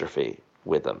catastrophe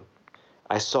with them.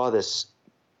 I saw this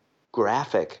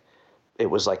graphic. It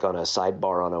was like on a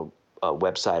sidebar on a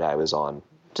website I was on.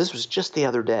 This was just the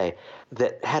other day,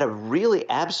 that had a really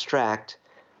abstract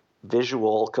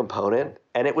visual component,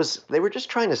 and they were just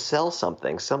trying to sell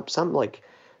something, some like,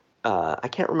 I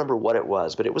can't remember what it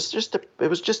was, but it was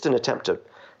just an attempt to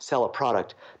sell a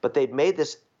product. But they'd made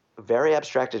this very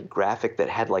abstracted graphic that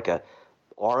had like a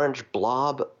orange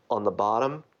blob on the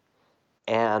bottom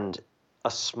and a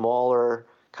smaller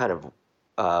kind of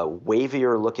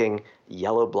wavier looking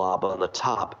yellow blob on the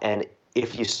top. And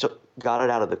if you got it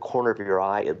out of the corner of your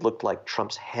eye, it looked like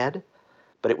Trump's head,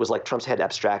 but it was like Trump's head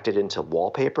abstracted into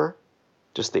wallpaper,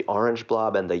 just the orange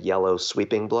blob and the yellow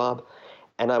sweeping blob.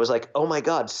 And I was like, oh my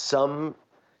God, some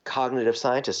cognitive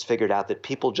scientists figured out that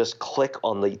people just click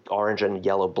on the orange and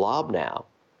yellow blob now,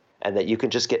 and that you can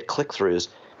just get click-throughs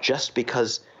just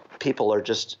because people are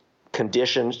just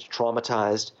conditioned,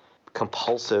 traumatized,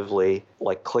 compulsively,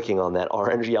 like clicking on that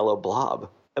orange yellow blob.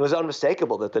 It was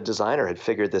unmistakable that the designer had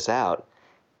figured this out,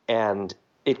 and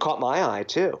it caught my eye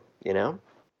too,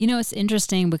 It's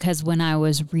interesting, because when I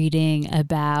was reading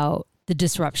about the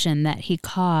disruption that he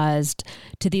caused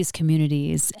to these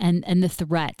communities and the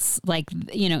threats, like,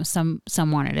 some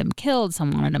wanted him killed,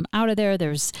 some wanted him out of there.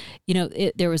 There's,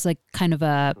 there was like kind of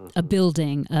a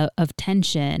building of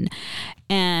tension.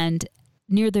 And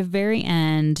near the very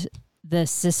end, the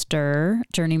sister,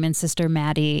 Journeyman's sister,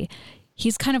 Maddie,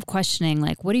 he's kind of questioning,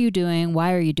 like, what are you doing?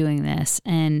 Why are you doing this?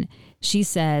 And she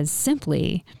says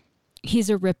simply, he's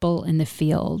a ripple in the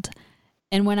field.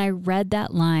 And when I read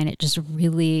that line, it just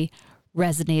really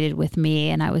resonated with me.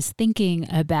 And I was thinking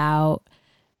about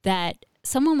that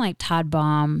someone like Todd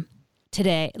Baum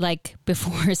today, like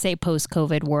before, say,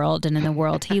 post-COVID world and in the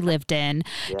world he lived in,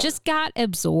 just got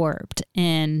absorbed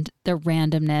in the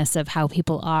randomness of how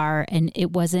people are. And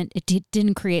it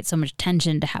didn't create so much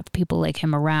tension to have people like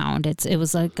him around. It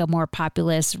was like a more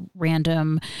populist,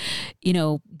 random,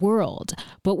 world.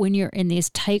 But when you're in these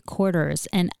tight quarters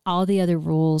and all the other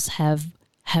rules have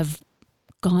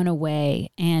gone away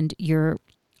and you're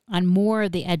on more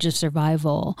the edge of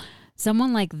survival,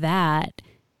 someone like that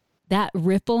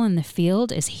ripple in the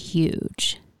field is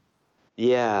huge.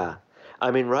 Yeah.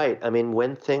 I mean, right. I mean,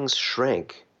 when things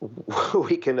shrink,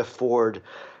 we can afford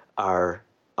our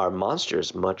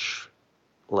monsters much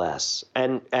less.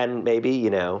 And maybe,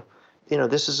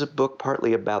 this is a book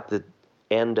partly about the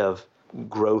end of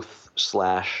growth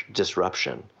 /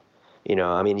 disruption.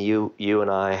 I mean, you and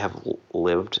I have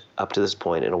lived up to this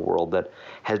point in a world that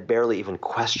has barely even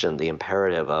questioned the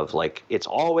imperative of, like, it's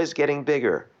always getting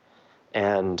bigger.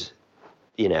 And,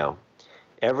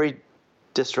 every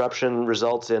disruption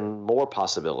results in more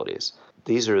possibilities.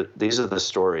 These are the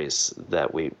stories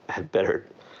that we had better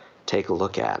take a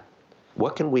look at.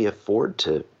 What can we afford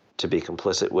to be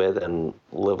complicit with and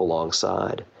live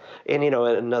alongside? And,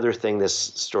 another thing this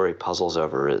story puzzles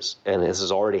over is, and this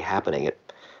is already happening, it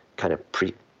kind of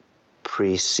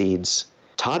precedes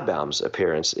Todbaum's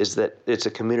appearance is that it's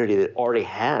a community that already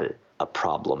had a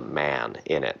problem man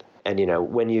in it. And,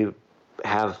 when you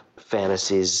have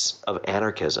fantasies of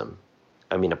anarchism,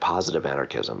 I mean a positive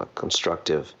anarchism, a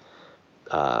constructive,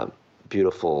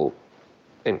 beautiful,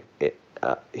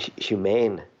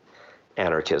 humane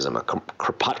anarchism, a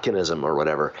Kropotkinism or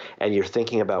whatever, and you're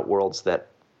thinking about worlds that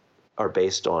are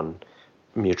based on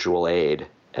mutual aid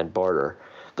and barter,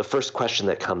 the first question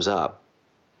that comes up,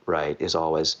 right, is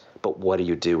always, but what do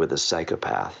you do with a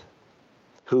psychopath?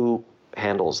 Who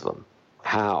handles them?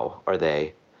 How are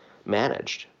they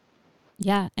managed?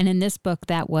 Yeah. And in this book,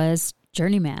 that was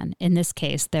Journeyman. In this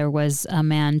case, there was a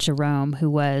man, Jerome, who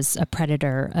was a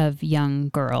predator of young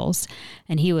girls,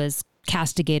 and he was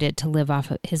castigated to live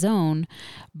off of his own,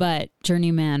 but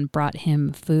Journeyman brought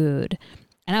him food.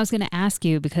 And I was going to ask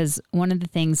you, because one of the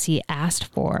things he asked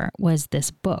for was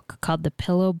this book called The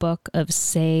Pillow Book of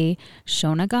Sei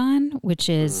Shonagon, which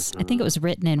is, I think it was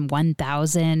written in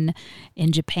 1000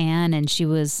 in Japan. And she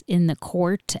was in the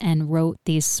court and wrote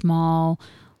these small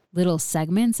little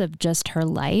segments of just her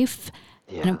life.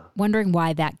 Yeah. And I'm wondering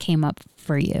why that came up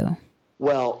for you.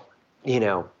 Well,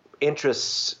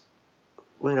 interests,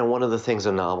 one of the things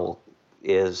a novel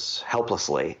is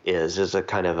helplessly is a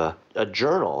kind of a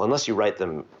journal, unless you write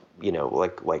them,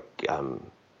 like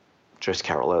Joyce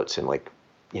Carol Oates in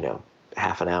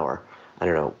half an hour. I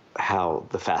don't know how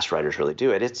the fast writers really do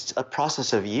it. It's a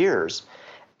process of years,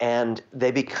 and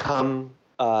they become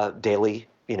daily,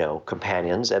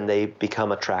 companions, and they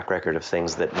become a track record of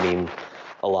things that mean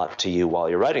a lot to you while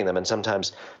you're writing them. And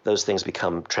sometimes those things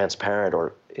become transparent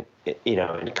or,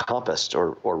 encompassed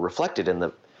or reflected in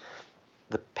the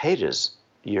pages.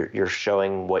 You're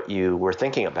showing what you were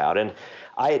thinking about. And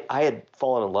I had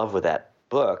fallen in love with that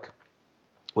book,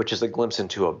 which is a glimpse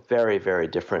into a very, very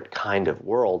different kind of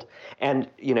world. And,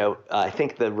 I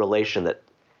think the relation that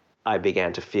I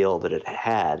began to feel that it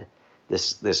had,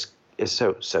 this is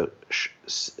so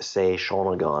Sei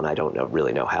Shonagon, I don't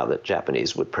really know how the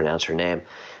Japanese would pronounce her name,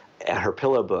 her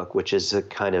pillow book, which is a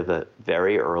kind of a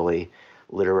very early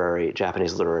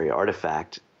Japanese literary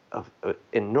artifact of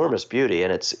enormous beauty,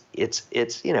 and it's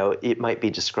it might be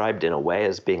described in a way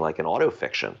as being like an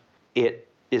autofiction. It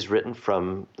is written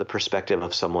from the perspective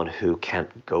of someone who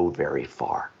can't go very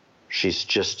far. She's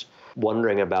just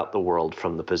wondering about the world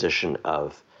from the position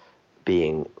of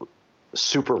being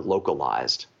super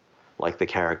localized, like the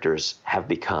characters have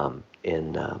become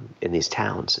in these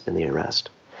towns in the Arrest.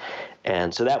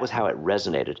 And so that was how it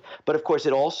resonated. But of course,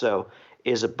 it also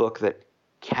is a book that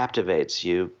captivates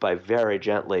you by very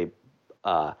gently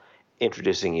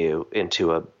introducing you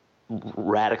into a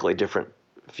radically different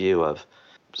view of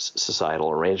societal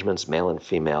arrangements, male and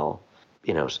female,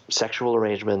 sexual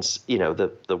arrangements,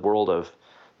 the world of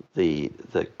the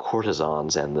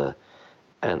courtesans and the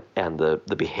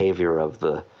behavior of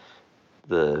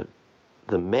the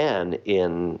men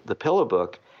in the Pillow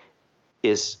Book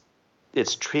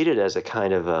it's treated as a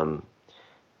kind of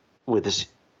with this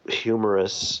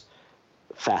humorous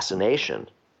fascination.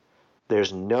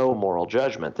 There's no moral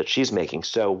judgment that she's making,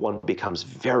 so one becomes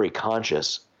very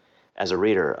conscious as a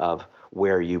reader of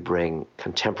where you bring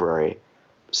contemporary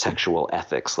sexual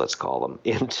ethics, let's call them,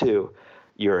 into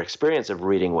your experience of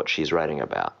reading what she's writing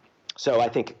about. So I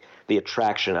think the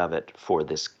attraction of it for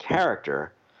this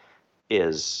character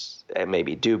is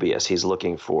maybe dubious. He's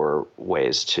looking for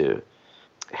ways to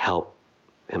help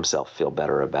himself feel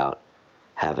better about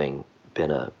having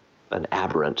been an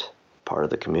aberrant part of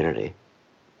the community.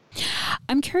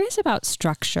 I'm curious about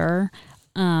structure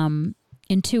in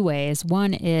two ways.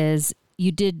 One is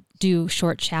you did do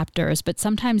short chapters, but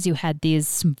sometimes you had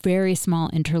these very small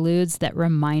interludes that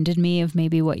reminded me of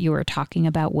maybe what you were talking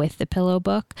about with the Pillow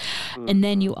Book. Mm-hmm. And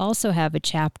then you also have a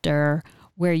chapter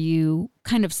where you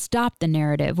kind of stop the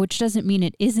narrative, which doesn't mean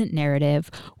it isn't narrative,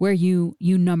 where you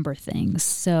number things.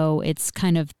 So it's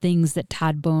kind of things that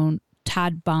Todd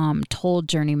Baum told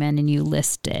Journeyman, and you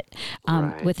list it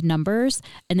right. with numbers,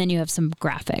 and then you have some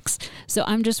graphics. So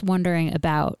I'm just wondering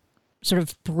about sort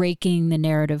of breaking the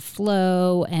narrative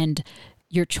flow and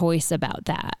your choice about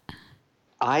that.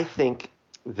 I think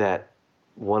that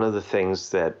one of the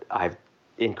things that I've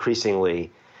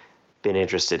increasingly been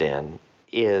interested in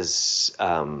is,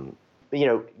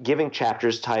 giving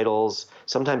chapters titles,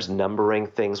 sometimes numbering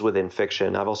things within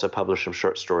fiction. I've also published some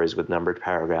short stories with numbered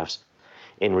paragraphs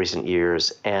in recent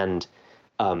years, and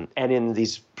in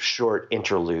these short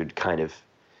interlude kind of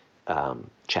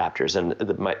chapters. And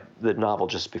the novel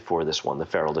just before this one, The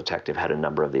Feral Detective, had a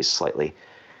number of these slightly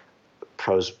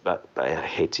prose, I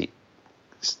hate to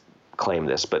claim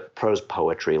this, but prose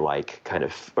poetry-like kind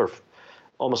of, or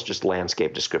almost just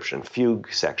landscape description,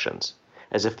 fugue sections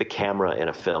as if the camera in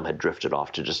a film had drifted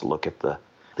off to just look at the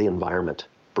environment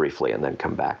briefly and then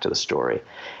come back to the story.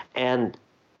 And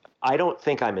I don't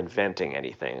think I'm inventing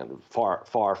anything.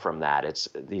 Far from that.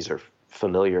 These are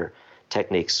familiar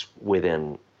techniques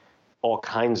within all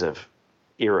kinds of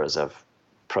eras of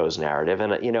prose narrative.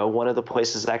 And, one of the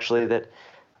places actually that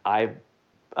I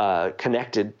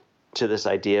connected to this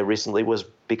idea recently was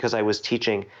because I was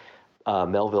teaching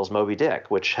Melville's Moby Dick,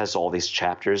 which has all these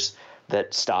chapters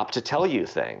that stop to tell you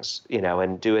things,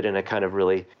 and do it in a kind of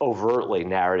really overtly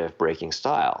narrative breaking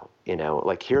style.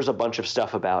 Like here's a bunch of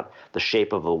stuff about the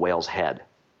shape of a whale's head,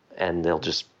 and there'll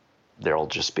just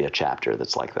be a chapter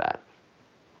that's like that.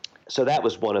 So that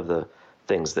was one of the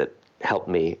things that helped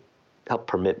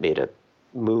permit me to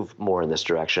move more in this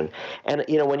direction. And,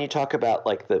 when you talk about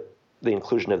like the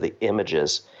inclusion of the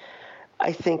images,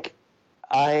 I think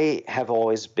I have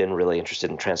always been really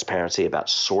interested in transparency about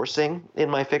sourcing in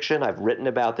my fiction. I've written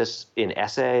about this in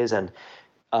essays and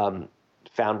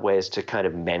found ways to kind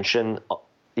of mention,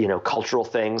 cultural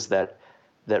things that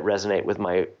resonate with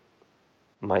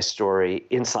my story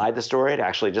inside the story, to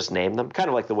actually just name them, kind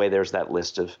of like the way there's that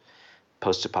list of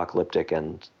post-apocalyptic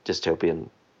and dystopian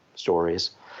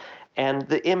stories. And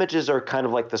the images are kind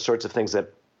of like the sorts of things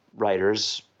that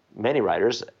many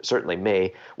writers, certainly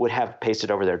me, would have pasted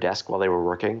over their desk while they were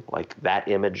working. Like that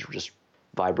image just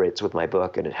vibrates with my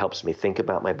book and it helps me think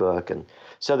about my book. And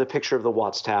so the picture of the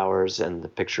Watts Towers and the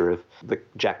picture of the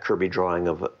Jack Kirby drawing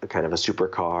of a kind of a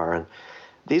supercar, and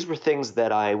these were things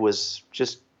that I was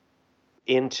just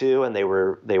into, and they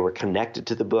were connected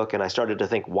to the book. And I started to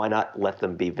think, why not let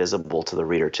them be visible to the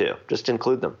reader too? Just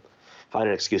include them. Find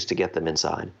an excuse to get them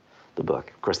inside the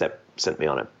book. Of course, that sent me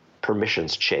on a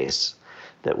permissions chase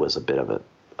that was a bit of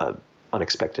a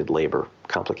unexpected labor,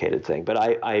 complicated thing.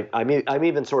 But I'm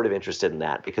even sort of interested in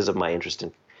that because of my interest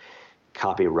in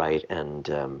copyright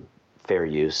and fair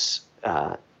use.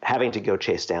 Having to go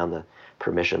chase down the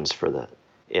permissions for the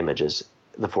images,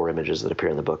 the 4 images that appear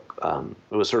in the book,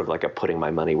 it was sort of like a putting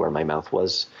my money where my mouth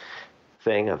was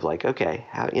thing of like, okay,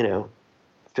 how,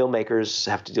 filmmakers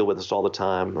have to deal with this all the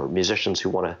time, or musicians who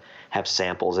want to have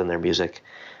samples in their music.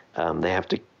 They have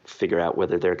to figure out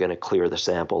whether they're going to clear the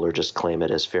sample or just claim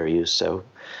it as fair use. So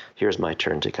here's my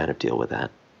turn to kind of deal with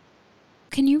that.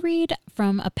 Can you read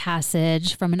from a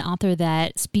passage from an author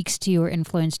that speaks to you or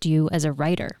influenced you as a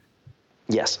writer?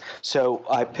 Yes. So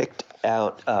I picked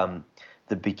out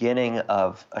the beginning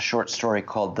of a short story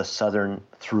called The Southern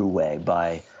Thruway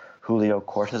by Julio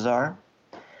Cortázar.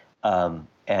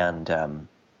 And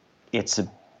it's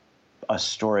a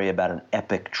story about an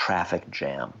epic traffic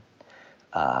jam.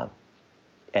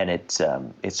 And it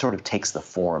sort of takes the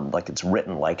form, like it's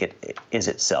written like it is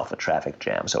itself a traffic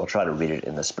jam. So I'll try to read it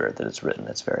in the spirit that it's written.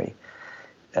 It's very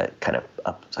kind of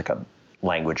it's like a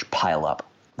language pile up.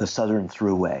 The Southern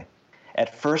Thruway.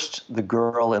 At first, the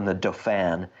girl in the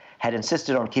Dauphin had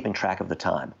insisted on keeping track of the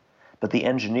time, but the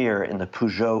engineer in the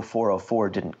Peugeot 404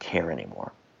 didn't care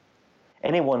anymore.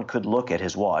 Anyone could look at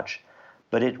his watch,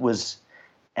 but it was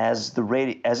as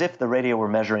if the radio were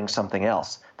measuring something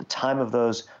else, the time of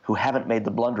those who haven't made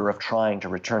the blunder of trying to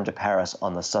return to Paris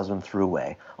on the Southern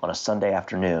Thruway on a Sunday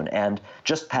afternoon and,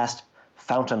 just past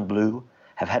Fontainebleau,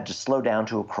 have had to slow down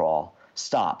to a crawl,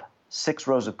 stop, 6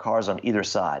 rows of cars on either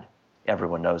side.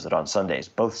 Everyone knows that on Sundays,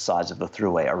 both sides of the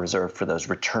Thruway are reserved for those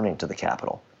returning to the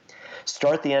capital.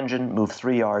 Start the engine, move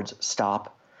 3 yards,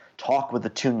 stop, talk with the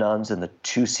 2 nuns in the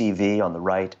 2CV on the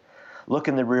right, look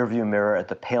in the rearview mirror at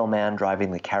the pale man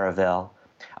driving the Caravelle,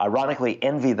 ironically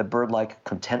envy the bird-like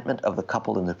contentment of the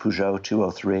couple in the Peugeot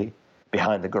 203,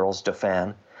 behind the girl's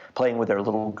Dauphin, playing with their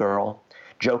little girl,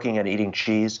 joking and eating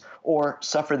cheese, or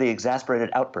suffer the exasperated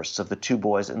outbursts of the 2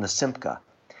 boys in the Simca,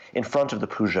 in front of the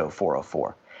Peugeot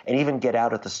 404, and even get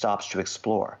out at the stops to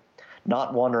explore,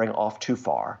 not wandering off too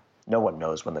far. No one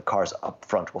knows when the cars up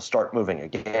front will start moving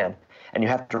again, and you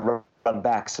have to run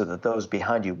back so that those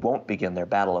behind you won't begin their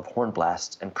battle of horn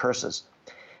blasts and curses,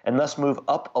 and thus move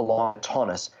up along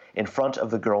Taunus in front of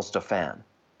the girl's Dauphin.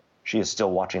 She is still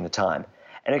watching the time,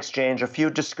 and exchange a few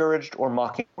discouraged or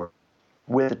mocking words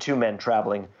with the 2 men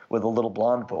traveling with a little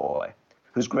blonde boy,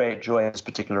 whose great joy at this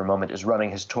particular moment is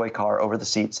running his toy car over the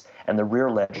seats and the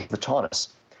rear ledge of the Taunus,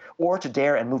 or to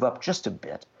dare and move up just a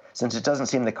bit, since it doesn't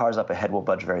seem the cars up ahead will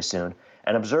budge very soon,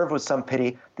 and observe with some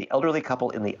pity the elderly couple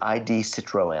in the ID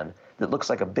Citroën that looks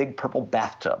like a big purple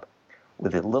bathtub,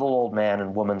 with a little old man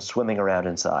and woman swimming around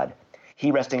inside,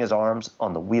 he resting his arms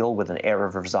on the wheel with an air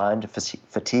of resigned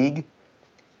fatigue,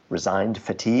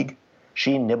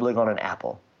 she nibbling on an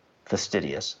apple,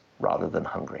 fastidious rather than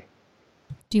hungry.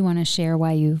 Do you want to share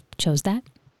why you chose that?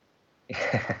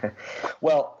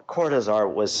 Well,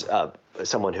 Cortázar was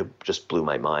someone who just blew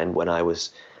my mind when I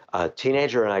was a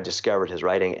teenager and I discovered his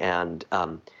writing. And,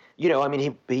 I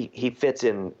mean, he fits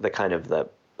in the kind of the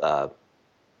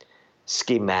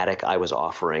schematic I was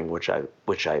offering, which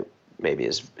I maybe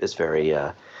is very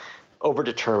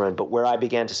overdetermined, but where I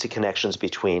began to see connections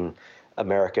between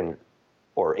American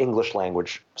or English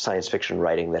language science fiction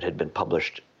writing that had been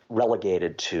published,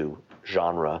 relegated to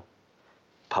genre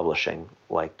publishing,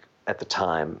 like at the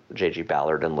time, J.G.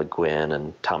 Ballard and Le Guin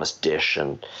and Thomas Dish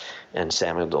and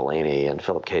Samuel Delany and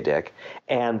Philip K. Dick,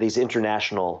 and these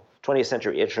international, 20th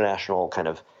century international kind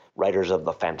of writers of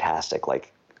the fantastic,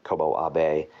 like Kobo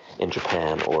Abe in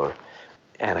Japan, or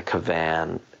Anna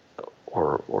Kavan,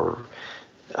 or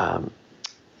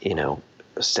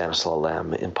Stanislaw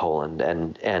Lem in Poland,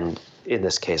 and in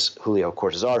this case, Julio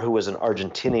Cortázar, who was an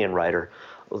Argentinian writer,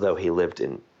 although he lived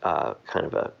in kind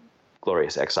of a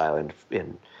glorious exile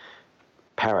in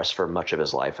Paris for much of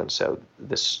his life. And so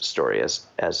this story,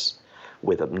 as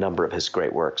with a number of his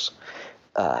great works,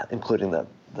 including the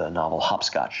novel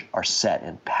Hopscotch, are set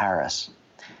in Paris.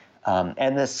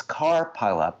 And this car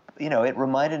pileup, it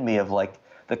reminded me of like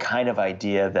the kind of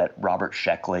idea that Robert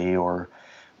Sheckley or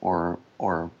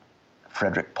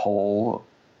Frederick Pohl,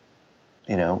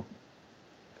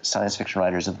 science fiction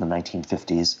writers of the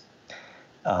 1950s,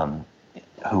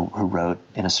 who wrote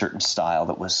in a certain style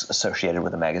that was associated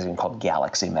with a magazine called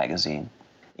Galaxy magazine.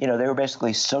 They were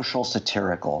basically social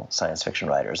satirical science fiction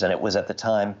writers. And it was, at the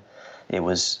time, it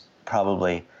was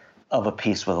probably of a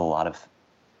piece with a lot of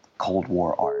Cold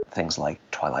War art, things like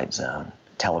Twilight Zone,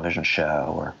 television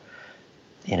show, or,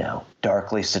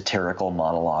 darkly satirical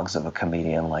monologues of a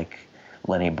comedian like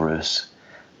Lenny Bruce,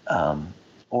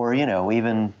 or,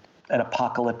 even an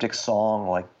apocalyptic song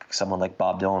like someone like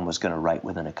Bob Dylan was going to write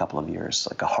within a couple of years,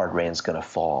 like A Hard Rain's Gonna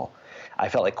Fall. I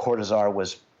felt like Cortázar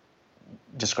was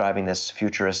describing this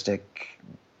futuristic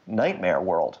nightmare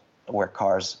world where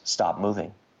cars stop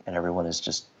moving and everyone is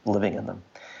just living in them.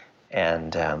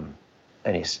 And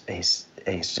he's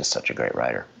just such a great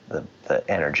writer. The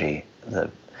energy, the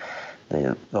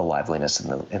liveliness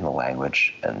in the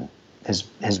language, and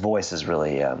his voice is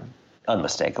really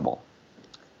unmistakable.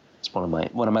 It's one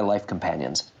of my life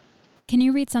companions. Can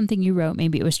you read something you wrote?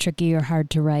 Maybe it was tricky or hard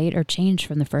to write or change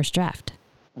from the first draft.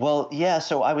 Well, yeah.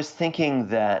 So I was thinking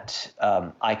that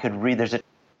I could read.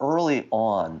 Early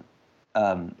on,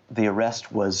 The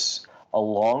Arrest was a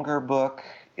longer book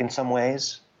in some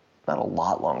ways, not a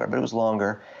lot longer, but it was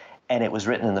longer, and it was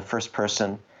written in the first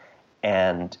person,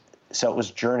 and so it was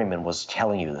Journeyman was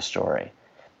telling you the story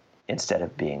instead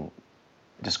of being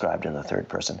described in the third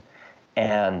person,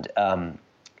 and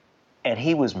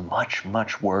he was much,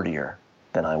 much wordier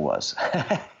than I was.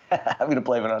 I'm going to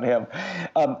blame it on him.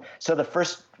 So the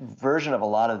first version of a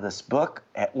lot of this book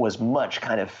was much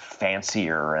kind of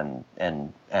fancier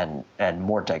and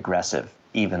more digressive,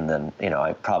 even than,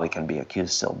 I probably can be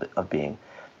accused still of being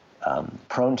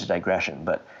prone to digression.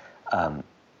 But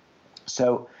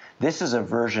so this is a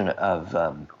version of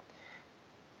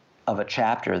a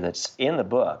chapter that's in the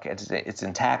book. It's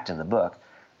intact in the book,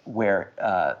 where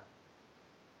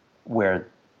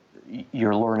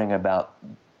you're learning about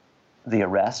the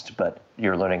arrest, but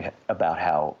you're learning about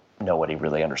how nobody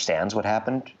really understands what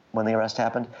happened when the arrest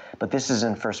happened. But this is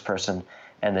in first person,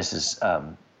 and this is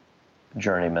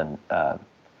Journeyman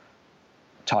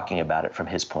talking about it from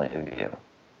his point of view,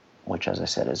 which, as I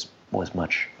said, was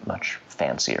much, much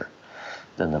fancier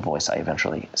than the voice I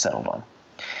eventually settled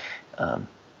on.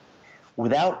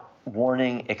 Without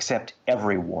warning, except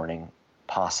every warning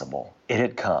possible, it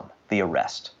had come, the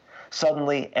arrest.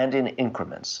 Suddenly and in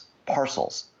increments,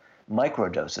 parcels,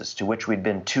 microdoses to which we'd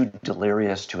been too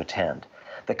delirious to attend,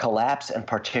 the collapse and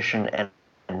partition and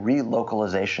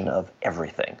relocalization of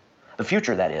everything. The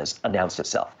future, that is, announced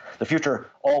itself. The future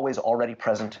always already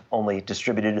present, only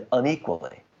distributed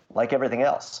unequally, like everything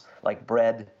else, like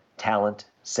bread, talent,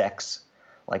 sex,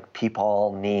 like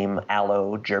peepal, neem,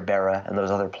 aloe, gerbera, and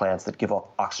those other plants that give off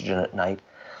oxygen at night,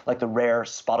 like the rare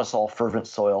spotosol fervent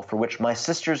soil for which my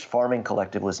sister's farming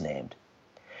collective was named.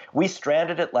 We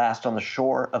stranded at last on the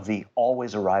shore of the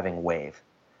always arriving wave.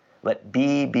 Let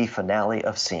be finale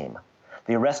of seem.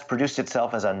 The arrest produced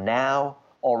itself as a now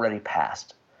already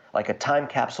past, like a time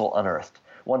capsule unearthed,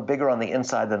 one bigger on the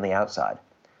inside than the outside,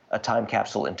 a time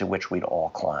capsule into which we'd all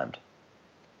climbed.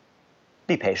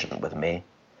 Be patient with me.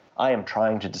 I am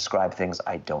trying to describe things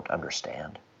I don't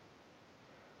understand.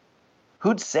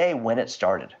 Who'd say when it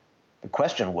started? The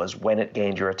question was when it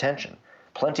gained your attention.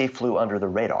 Plenty flew under the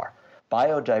radar.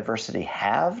 Biodiversity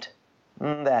halved?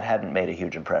 That hadn't made a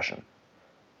huge impression.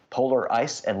 Polar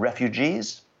ice and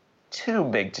refugees? Too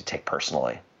big to take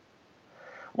personally.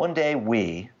 One day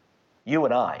we, You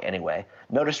and I, anyway,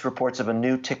 noticed reports of a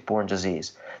new tick-borne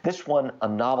disease, this one a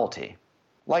novelty,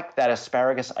 like that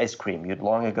asparagus ice cream you'd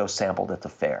long ago sampled at the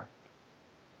fair.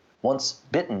 Once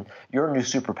bitten, your new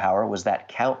superpower was that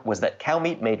cow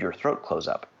meat made your throat close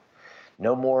up.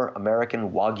 No more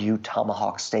American Wagyu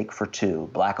tomahawk steak for two,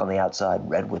 black on the outside,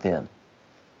 red within.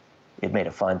 It made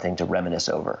a fine thing to reminisce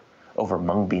over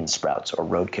mung bean sprouts or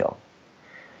roadkill.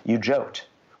 You joked,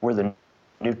 were the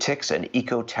new ticks an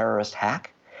eco-terrorist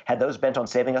hack? Had those bent on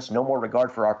saving us no more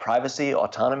regard for our privacy,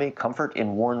 autonomy, comfort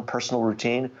in worn personal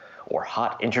routine, or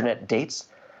hot internet dates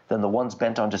than the ones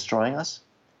bent on destroying us?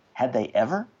 Had they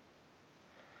ever?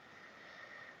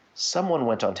 Someone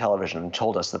went on television and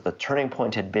told us that the turning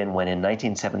point had been when in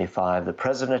 1975 the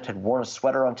president had worn a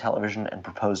sweater on television and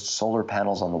proposed solar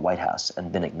panels on the White House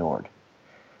and been ignored.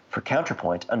 For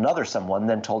counterpoint, another someone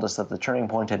then told us that the turning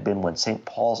point had been when St.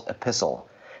 Paul's epistle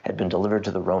had been delivered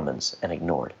to the Romans and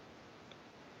ignored.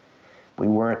 We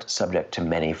weren't subject to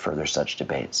many further such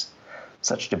debates.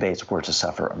 Such debates were to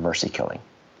suffer a mercy killing.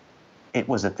 It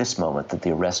was at this moment that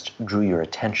the arrest drew your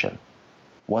attention,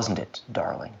 wasn't it,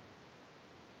 darling?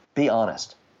 Be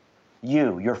honest.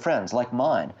 You, your friends, like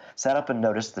mine, sat up and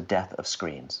noticed the death of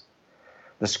screens.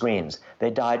 The screens, they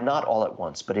died not all at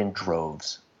once, but in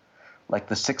droves. Like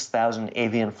the 6,000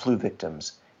 avian flu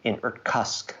victims in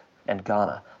Irkutsk and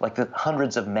Ghana, like the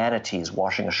hundreds of manatees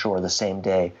washing ashore the same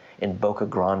day in Boca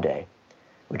Grande,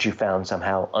 which you found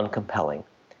somehow uncompelling,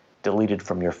 deleted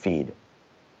from your feed.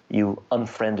 You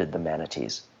unfriended the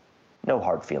manatees. No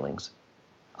hard feelings.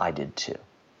 I did too.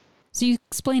 So you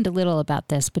explained a little about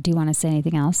this, but do you want to say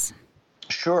anything else?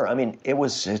 Sure. I mean,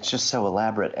 it's just so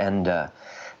elaborate. And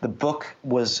the book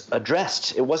was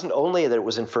addressed. It wasn't only that it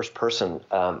was in first person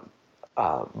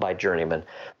by Journeyman,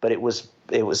 but it was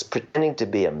pretending to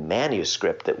be a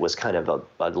manuscript that was kind of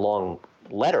a long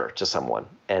letter to someone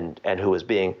and who was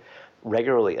being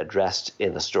regularly addressed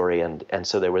in the story. And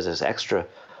so there was this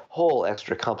whole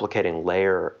extra complicating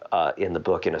layer in the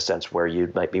book, in a sense, where you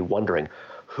might be wondering,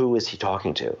 who is he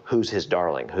talking to? Who's his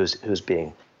darling? Who's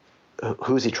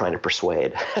he trying to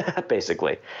persuade,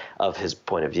 basically, of his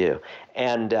point of view?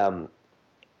 And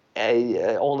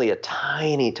only a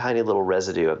tiny, tiny little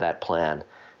residue of that plan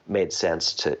made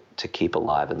sense to keep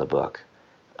alive in the book.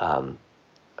 I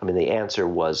mean, the answer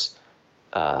was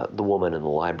the woman in the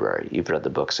library. You've read the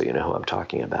book, so you know who I'm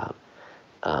talking about.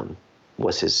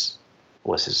 Was his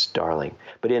darling.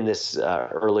 But in this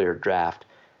earlier draft,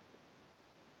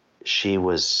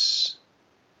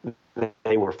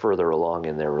 they were further along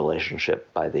in their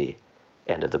relationship by the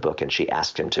end of the book, and she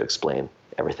asked him to explain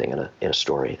everything in a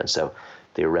story. And so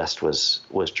the arrest was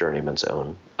Journeyman's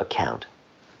own account.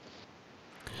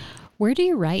 Where do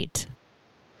you write?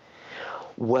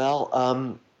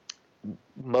 Well,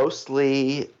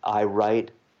 mostly I write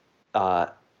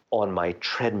on my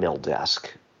treadmill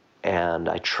desk, and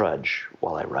I trudge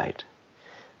while I write.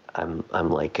 I'm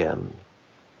like a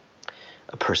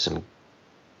person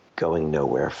going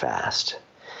nowhere fast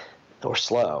or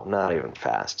slow, not even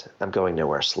fast. I'm going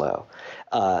nowhere slow.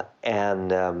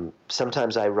 And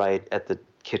sometimes I write at the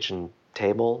kitchen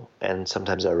table, and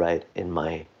sometimes I write in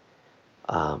my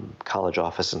college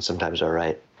office, and sometimes I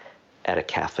write at a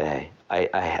cafe. I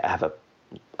have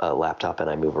a laptop, and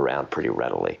I move around pretty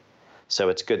readily. So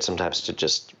it's good sometimes to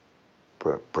just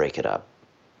break it up,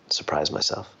 surprise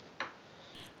myself.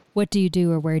 What do you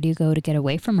do, or where do you go to get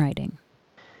away from writing?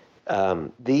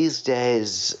 These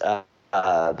days,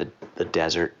 the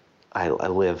desert. I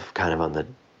live kind of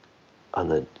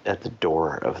at the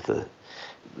door of the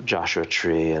Joshua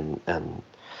Tree and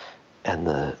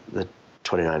the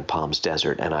 29 Palms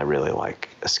Desert, and I really like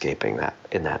escaping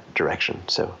in that direction.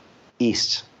 So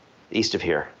east of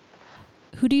here.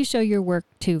 Who do you show your work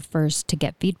to first to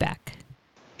get feedback?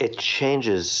 It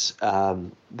changes.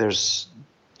 There's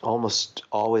almost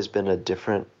always been a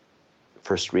different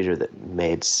first reader that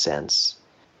made sense,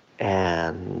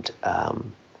 and I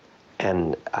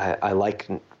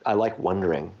like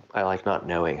wondering. I like not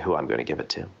knowing who I'm going to give it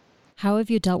to. How have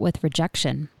you dealt with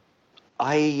rejection?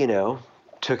 I,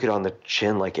 took it on the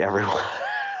chin like everyone.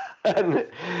 And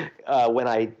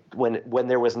when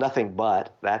there was nothing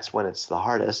but, that's when it's the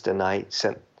hardest. And I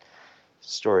sent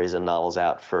stories and novels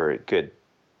out for a good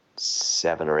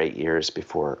 7 or 8 years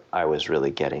before I was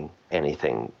really getting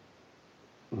anything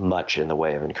much in the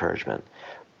way of encouragement.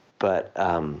 But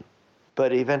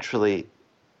eventually,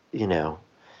 if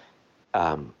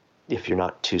you're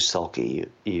not too sulky,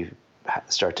 you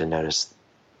start to notice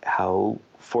how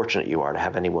fortunate you are to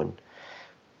have anyone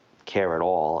care at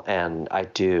all. And I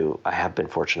have been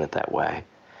fortunate that way.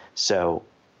 So,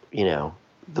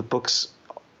 the books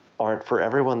aren't for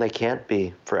everyone. They can't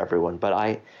be for everyone.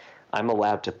 But I'm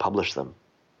allowed to publish them.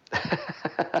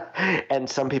 And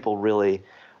some people really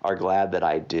are glad that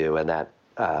I do, and that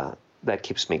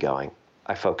keeps me going.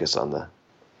 I focus on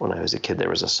when I was a kid, there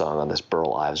was a song on this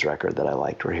Burl Ives record that I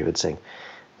liked where he would sing,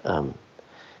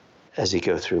 as you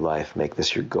go through life, make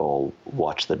this your goal,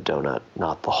 watch the donut,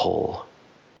 not the hole.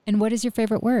 And what is your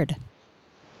favorite word?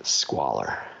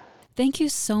 Squalor. Thank you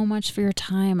so much for your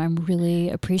time. I'm really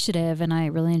appreciative, and I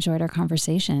really enjoyed our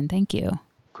conversation. Thank you.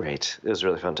 Great. It was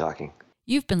really fun talking.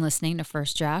 You've been listening to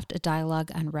First Draft, a dialogue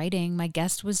on writing. My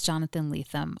guest was Jonathan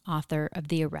Lethem, author of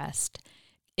The Arrest.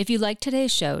 If you liked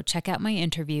today's show, check out my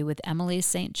interview with Emily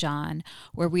St. John,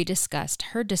 where we discussed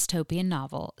her dystopian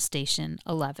novel, Station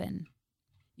 11.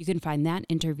 You can find that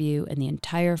interview and the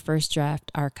entire First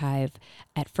Draft archive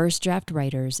at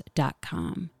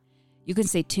firstdraftwriters.com. You can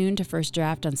stay tuned to First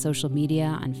Draft on social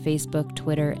media on Facebook,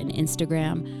 Twitter, and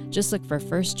Instagram. Just look for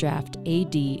First Draft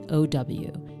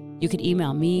ADOW. You can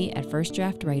email me at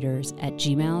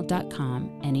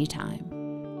firstdraftwriters@gmail.com anytime.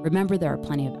 Remember, there are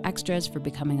plenty of extras for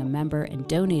becoming a member and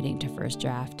donating to First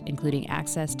Draft, including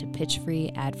access to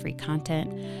pitch-free, ad-free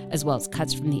content, as well as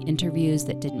cuts from the interviews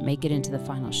that didn't make it into the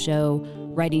final show,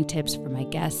 writing tips for my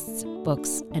guests,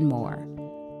 books, and more.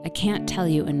 I can't tell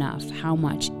you enough how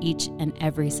much each and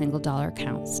every single dollar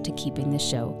counts to keeping this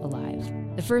show alive.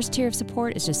 The first tier of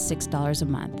support is just $6 a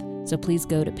month, so please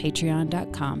go to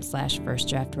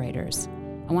patreon.com/firstdraftwriters.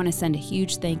 I want to send a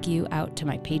huge thank you out to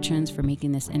my patrons for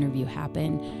making this interview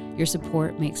happen. Your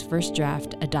support makes First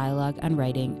Draft, a dialogue on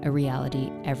writing, a reality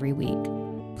every week.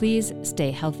 Please stay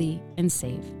healthy and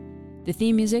safe. The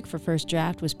theme music for First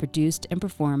Draft was produced and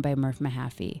performed by Murph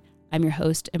Mahaffey. I'm your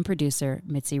host and producer,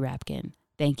 Mitzi Rapkin.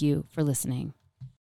 Thank you for listening.